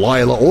say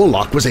Lila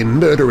Orlock was a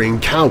murdering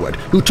coward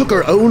who took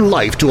her own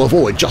life to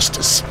avoid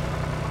justice.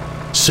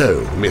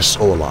 So, Miss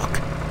Orlock,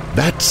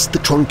 that's the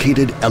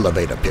truncated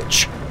elevator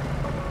pitch.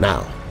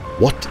 Now,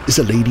 what is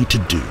a lady to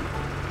do?"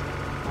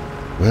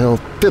 Well,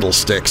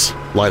 fiddlesticks,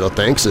 Lila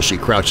thinks as she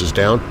crouches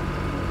down.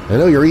 I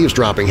know you're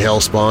eavesdropping,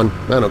 Hellspawn.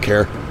 I don't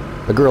care.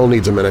 A girl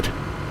needs a minute.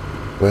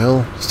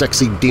 Well,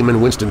 sexy demon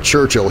Winston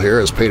Churchill here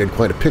has painted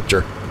quite a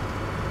picture.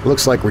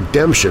 Looks like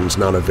redemption's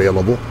not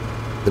available.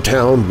 The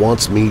town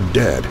wants me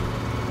dead.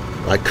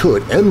 I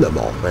could end them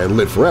all and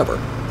live forever.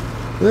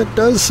 That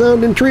does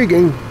sound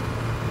intriguing.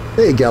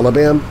 Hey,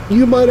 Galabam,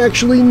 you might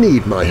actually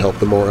need my help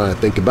the more I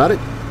think about it.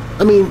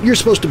 I mean, you're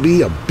supposed to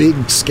be a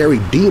big, scary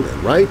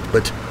demon, right?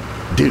 But,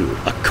 dude,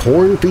 a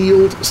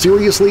cornfield?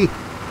 Seriously?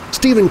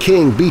 Stephen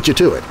King beat you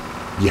to it.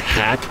 You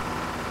hack.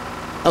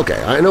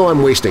 Okay, I know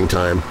I'm wasting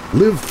time.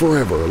 Live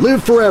forever,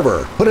 live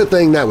forever! What a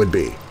thing that would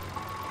be.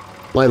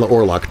 Lila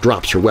Orlok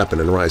drops her weapon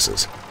and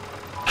rises.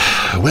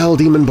 Well,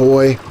 demon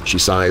boy, she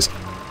sighs,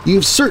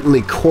 you've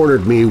certainly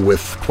cornered me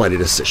with quite a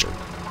decision.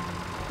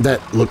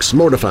 That looks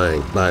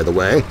mortifying, by the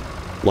way,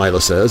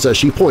 Lila says as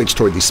she points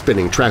toward the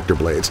spinning tractor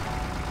blades.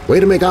 Way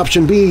to make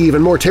option B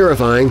even more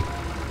terrifying.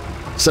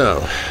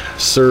 So,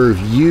 serve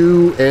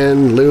you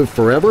and live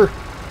forever?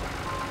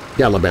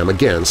 Galabam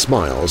again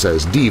smiles,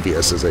 as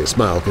devious as a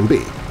smile can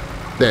be.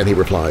 Then he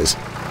replies,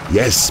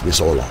 Yes, Miss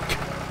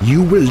Orlok,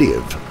 you will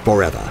live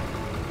forever.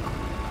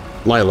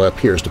 Lila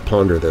appears to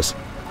ponder this.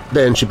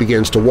 Then she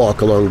begins to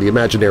walk along the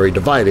imaginary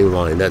dividing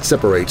line that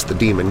separates the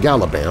demon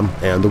Galabam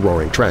and the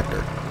roaring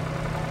tractor.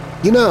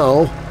 You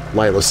know,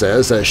 Lila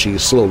says as she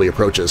slowly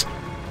approaches,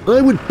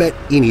 I would bet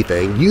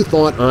anything you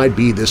thought I'd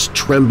be this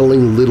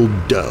trembling little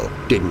doe,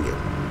 didn't you?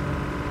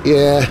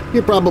 Yeah,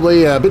 you're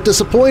probably a bit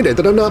disappointed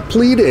that I'm not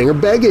pleading or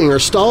begging or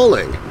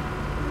stalling.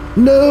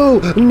 No,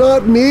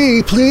 not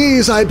me,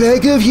 please, I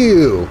beg of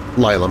you,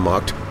 Lila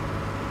mocked.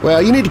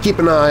 Well, you need to keep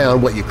an eye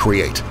on what you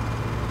create.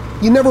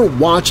 You never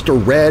watched or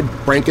read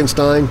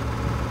Frankenstein?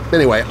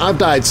 Anyway, I've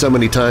died so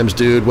many times,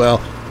 dude. Well,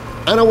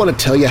 I don't want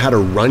to tell you how to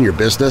run your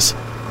business.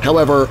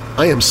 However,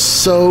 I am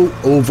so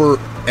over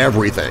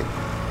everything.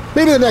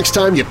 Maybe the next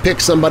time you pick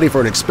somebody for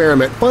an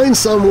experiment, find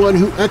someone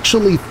who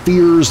actually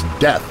fears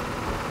death.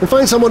 And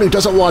find someone who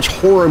doesn't watch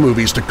horror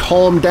movies to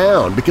calm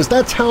down, because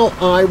that's how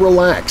I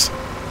relax.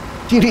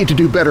 You need to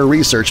do better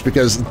research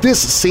because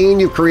this scene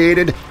you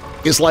created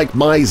is like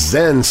my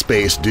Zen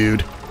space,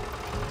 dude.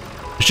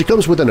 She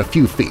comes within a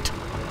few feet.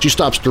 She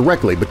stops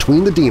directly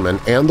between the demon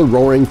and the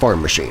roaring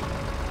farm machine.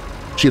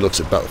 She looks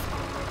at both.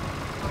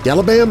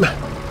 Galabam,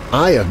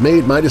 I have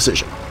made my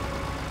decision.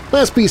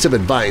 Last piece of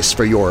advice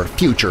for your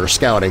future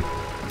scouting.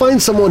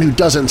 Find someone who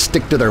doesn't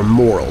stick to their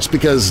morals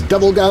because,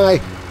 Devil Guy,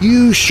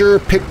 you sure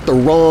picked the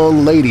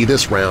wrong lady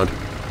this round.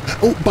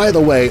 Oh, by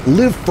the way,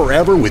 live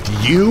forever with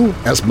you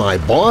as my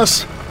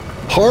boss?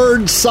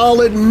 Hard,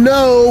 solid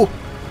no!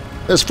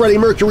 As Freddie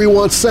Mercury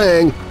once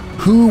sang,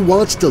 who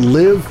wants to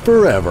live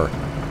forever?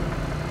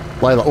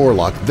 Lila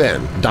Orlok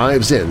then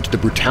dives into the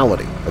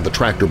brutality of the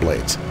tractor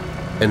blades,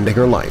 ending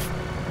her life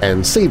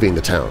and saving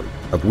the town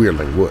of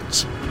Weirdling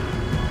Woods.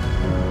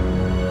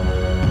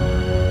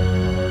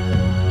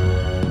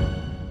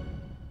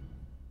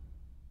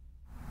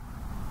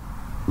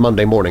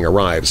 Monday morning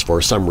arrives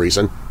for some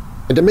reason,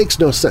 and it makes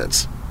no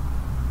sense.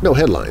 No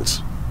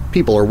headlines.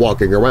 People are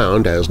walking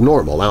around as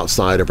normal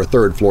outside of her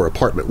third-floor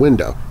apartment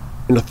window,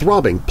 and a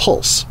throbbing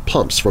pulse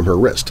pumps from her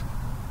wrist.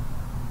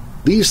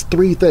 These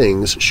three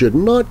things should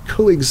not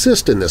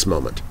coexist in this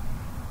moment.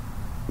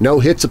 No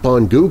hits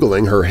upon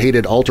Googling her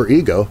hated alter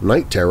ego,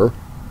 Night Terror.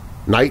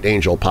 Night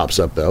Angel pops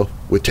up, though,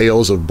 with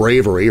tales of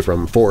bravery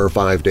from 4 or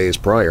 5 days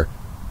prior.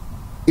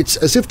 It's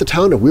as if the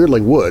town of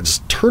Weirdling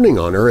Woods turning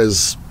on her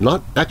has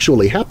not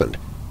actually happened,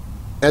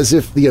 as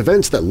if the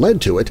events that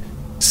led to it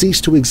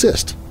ceased to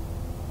exist.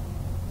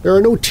 There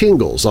are no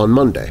tingles on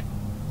Monday,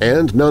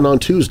 and none on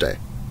Tuesday.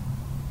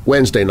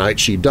 Wednesday night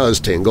she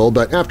does tingle,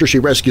 but after she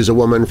rescues a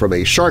woman from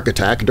a shark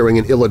attack during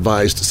an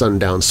ill-advised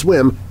sundown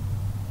swim,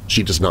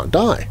 she does not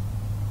die.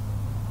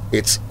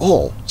 It's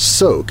all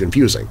so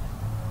confusing.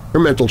 Her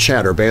mental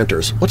chatter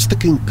banters. What's the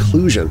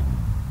conclusion?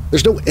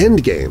 There's no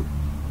end game.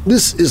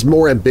 This is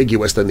more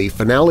ambiguous than the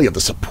finale of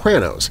The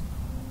Sopranos.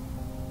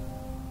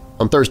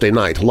 On Thursday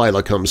night,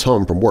 Lila comes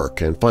home from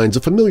work and finds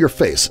a familiar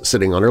face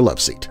sitting on her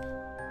love seat.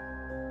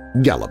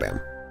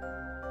 Galabam.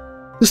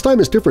 This time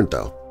is different,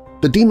 though.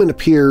 The demon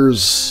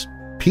appears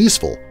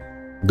peaceful,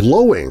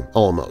 glowing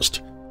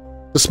almost.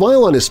 The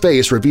smile on his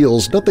face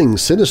reveals nothing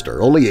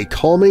sinister, only a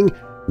calming,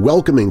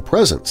 welcoming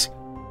presence.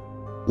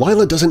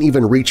 Lila doesn't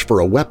even reach for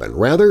a weapon.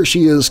 Rather,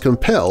 she is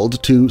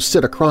compelled to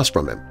sit across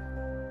from him.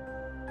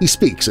 He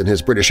speaks in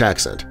his British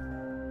accent.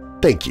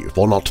 "Thank you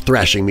for not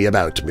thrashing me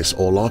about, Miss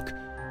Orlok.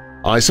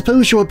 I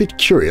suppose you're a bit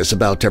curious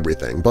about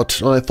everything,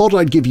 but I thought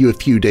I'd give you a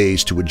few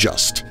days to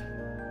adjust.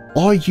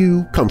 Are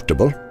you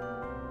comfortable?"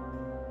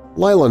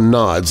 Lila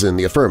nods in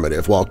the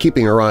affirmative while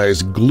keeping her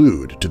eyes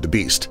glued to the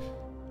beast.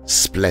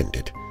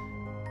 "Splendid.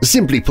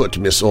 Simply put,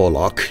 Miss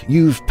Orlok,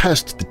 you've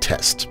passed the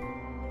test.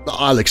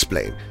 I'll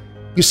explain.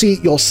 You see,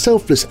 your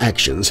selfless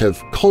actions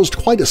have caused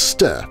quite a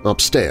stir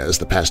upstairs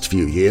the past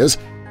few years.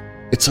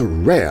 It's a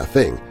rare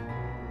thing,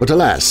 but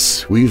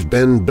alas, we've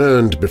been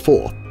burned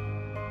before.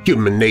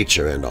 Human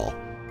nature and all.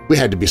 We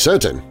had to be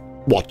certain.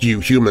 What you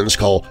humans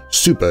call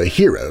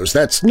superheroes,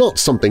 that's not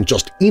something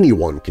just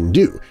anyone can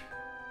do.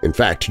 In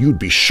fact, you'd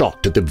be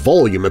shocked at the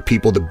volume of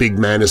people the big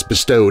man has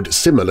bestowed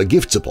similar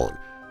gifts upon.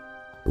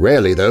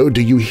 Rarely, though,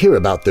 do you hear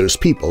about those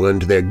people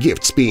and their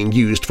gifts being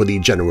used for the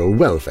general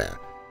welfare.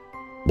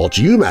 But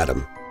you,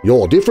 madam,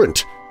 you're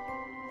different.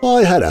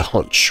 I had a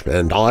hunch,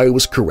 and I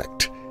was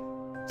correct.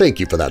 Thank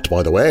you for that,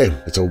 by the way.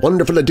 It's a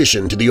wonderful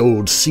addition to the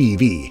old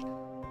CV.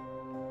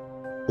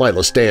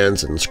 Lila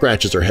stands and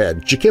scratches her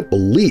head. She can't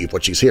believe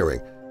what she's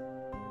hearing.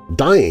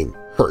 Dying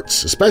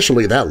hurts,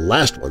 especially that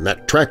last one,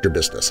 that tractor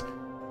business.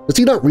 Does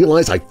he not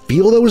realize I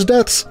feel those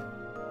deaths?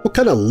 What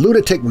kind of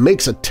lunatic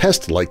makes a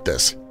test like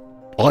this?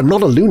 I'm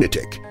not a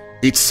lunatic.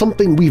 It's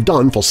something we've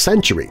done for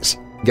centuries,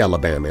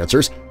 Galabam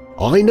answers.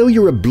 I know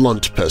you're a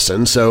blunt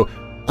person, so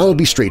I'll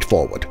be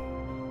straightforward.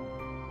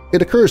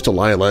 It occurs to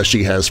Lila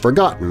she has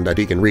forgotten that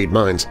he can read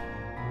minds.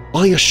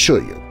 I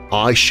assure you,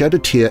 I shed a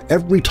tear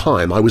every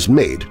time I was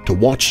made to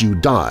watch you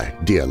die,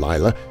 dear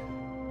Lila.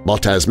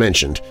 But as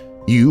mentioned,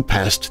 you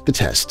passed the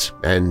test,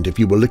 and if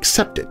you will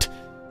accept it,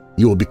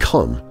 you will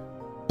become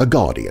a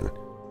guardian.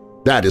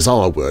 That is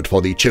our word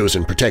for the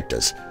chosen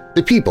protectors.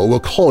 The people will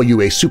call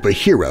you a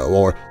superhero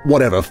or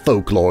whatever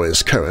folklore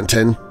is current,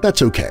 and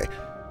that's okay.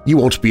 You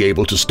won't be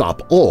able to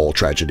stop all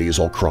tragedies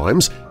or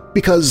crimes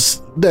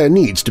because there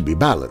needs to be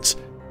balance.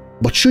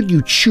 But should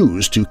you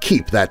choose to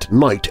keep that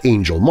Night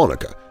Angel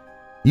moniker,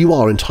 you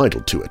are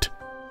entitled to it.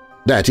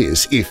 That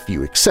is, if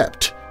you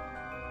accept.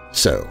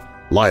 So,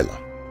 Lila,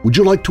 would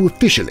you like to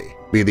officially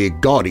be the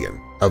guardian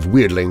of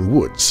Weirdling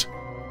Woods?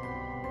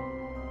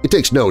 It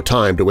takes no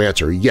time to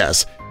answer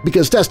yes,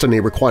 because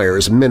destiny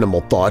requires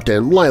minimal thought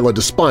and Lila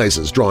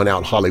despises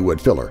drawn-out Hollywood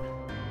filler.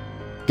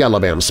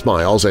 Galabam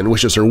smiles and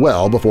wishes her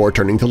well before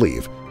turning to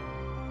leave.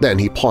 Then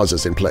he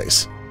pauses in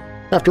place.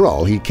 After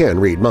all, he can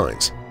read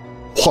minds.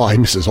 "Why,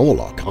 Mrs.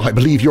 Orlock, I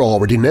believe you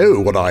already know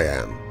what I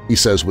am," he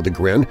says with a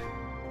grin.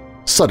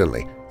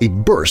 Suddenly, a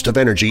burst of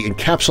energy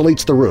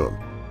encapsulates the room.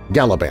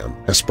 Galabam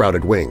has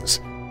sprouted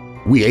wings.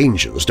 We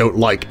angels don't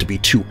like to be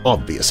too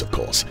obvious, of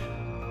course.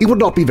 It would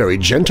not be very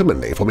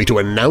gentlemanly for me to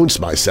announce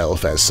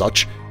myself as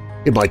such.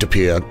 It might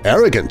appear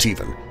arrogant,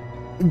 even.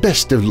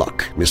 Best of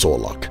luck, Miss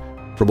Orlock.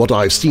 From what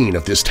I've seen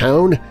of this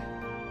town,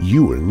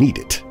 you will need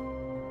it.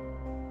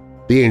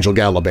 The angel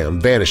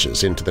Galabam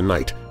vanishes into the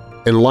night,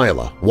 and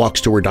Lila walks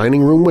to her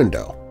dining room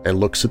window and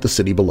looks at the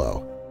city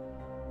below.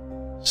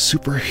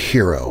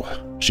 "Superhero,"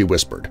 she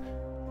whispered.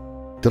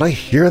 Did I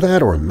hear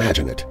that or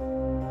imagine it?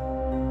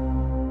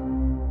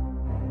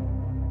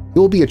 It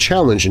will be a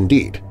challenge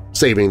indeed,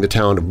 saving the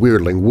town of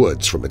Weirdling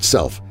Woods from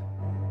itself.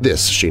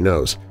 This she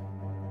knows.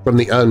 From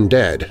the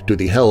undead to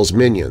the Hell's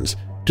minions,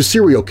 to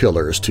serial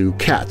killers to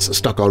cats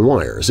stuck on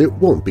wires, it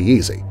won't be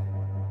easy.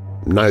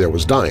 Neither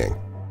was dying.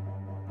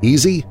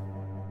 Easy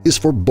is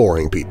for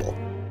boring people.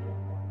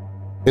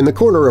 In the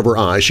corner of her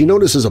eye, she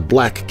notices a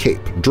black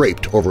cape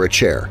draped over a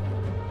chair.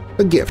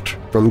 A gift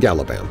from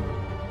Galabam.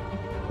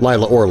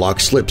 Lila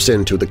Orlock slips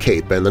into the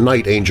cape and the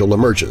Night Angel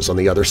emerges on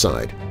the other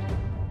side.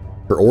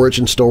 Her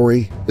origin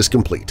story is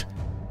complete.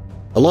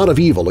 A lot of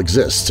evil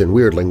exists in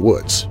Weirdling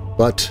Woods,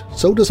 but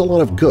so does a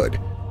lot of good.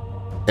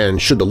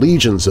 And should the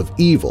legions of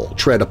evil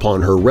tread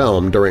upon her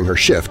realm during her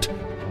shift,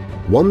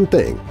 one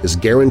thing is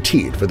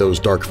guaranteed for those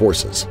dark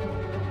forces.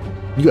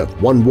 You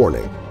have one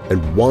warning,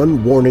 and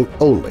one warning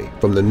only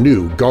from the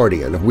new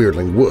guardian of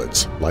Weirdling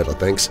Woods, Lila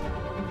thinks.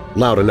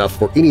 Loud enough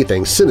for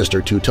anything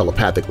sinister to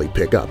telepathically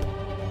pick up.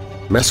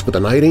 Mess with the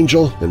Night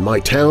Angel in my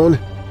town,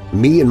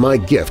 me and my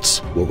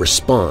gifts will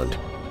respond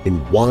in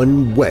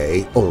one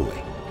way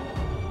only.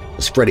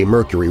 As Freddie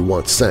Mercury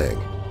once sang,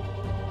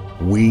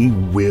 "We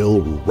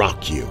will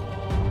rock you."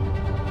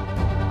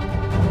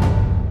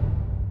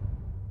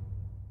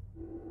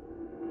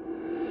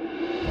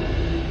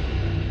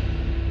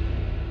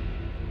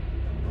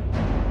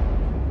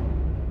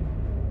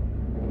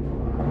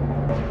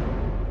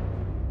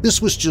 This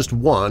was just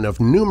one of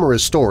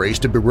numerous stories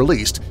to be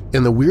released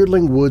in the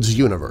Weirdling Woods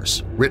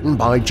universe, written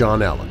by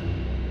John Allen.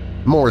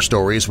 More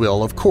stories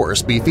will, of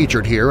course, be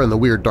featured here in the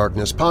Weird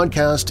Darkness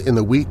podcast in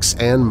the weeks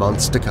and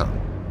months to come.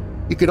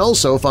 You can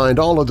also find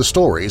all of the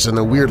stories in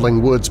the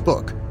Weirdling Woods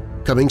book,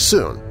 coming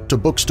soon to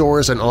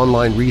bookstores and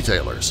online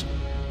retailers,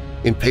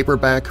 in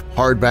paperback,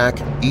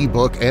 hardback,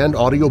 ebook, and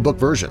audiobook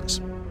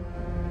versions.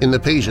 In the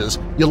pages,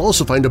 you'll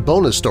also find a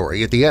bonus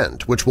story at the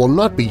end which will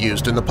not be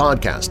used in the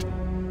podcast,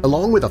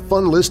 along with a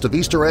fun list of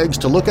Easter eggs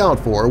to look out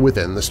for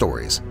within the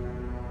stories.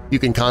 You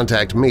can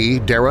contact me,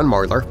 Darren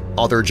Marlar,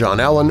 author John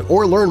Allen,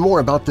 or learn more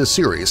about this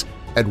series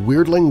at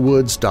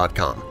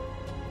weirdlingwoods.com.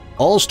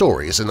 All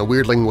stories in the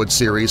Weirdling Woods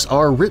series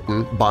are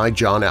written by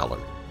John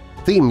Allen.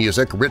 Theme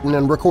music written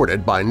and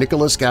recorded by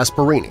Nicholas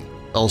Gasparini,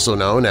 also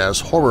known as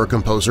horror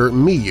composer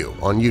Miyu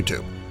on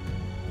YouTube.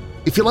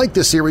 If you like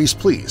this series,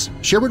 please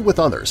share it with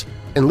others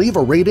and leave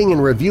a rating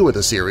and review of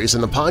the series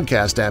in the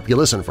podcast app you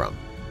listen from.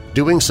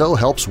 Doing so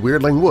helps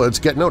Weirdling Woods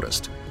get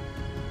noticed.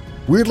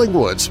 Weirdling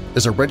Woods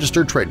is a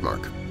registered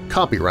trademark.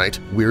 Copyright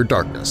Weird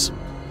Darkness.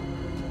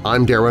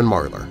 I'm Darren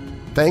Marlar.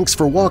 Thanks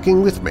for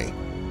walking with me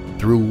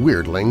through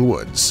Weirdling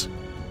Woods.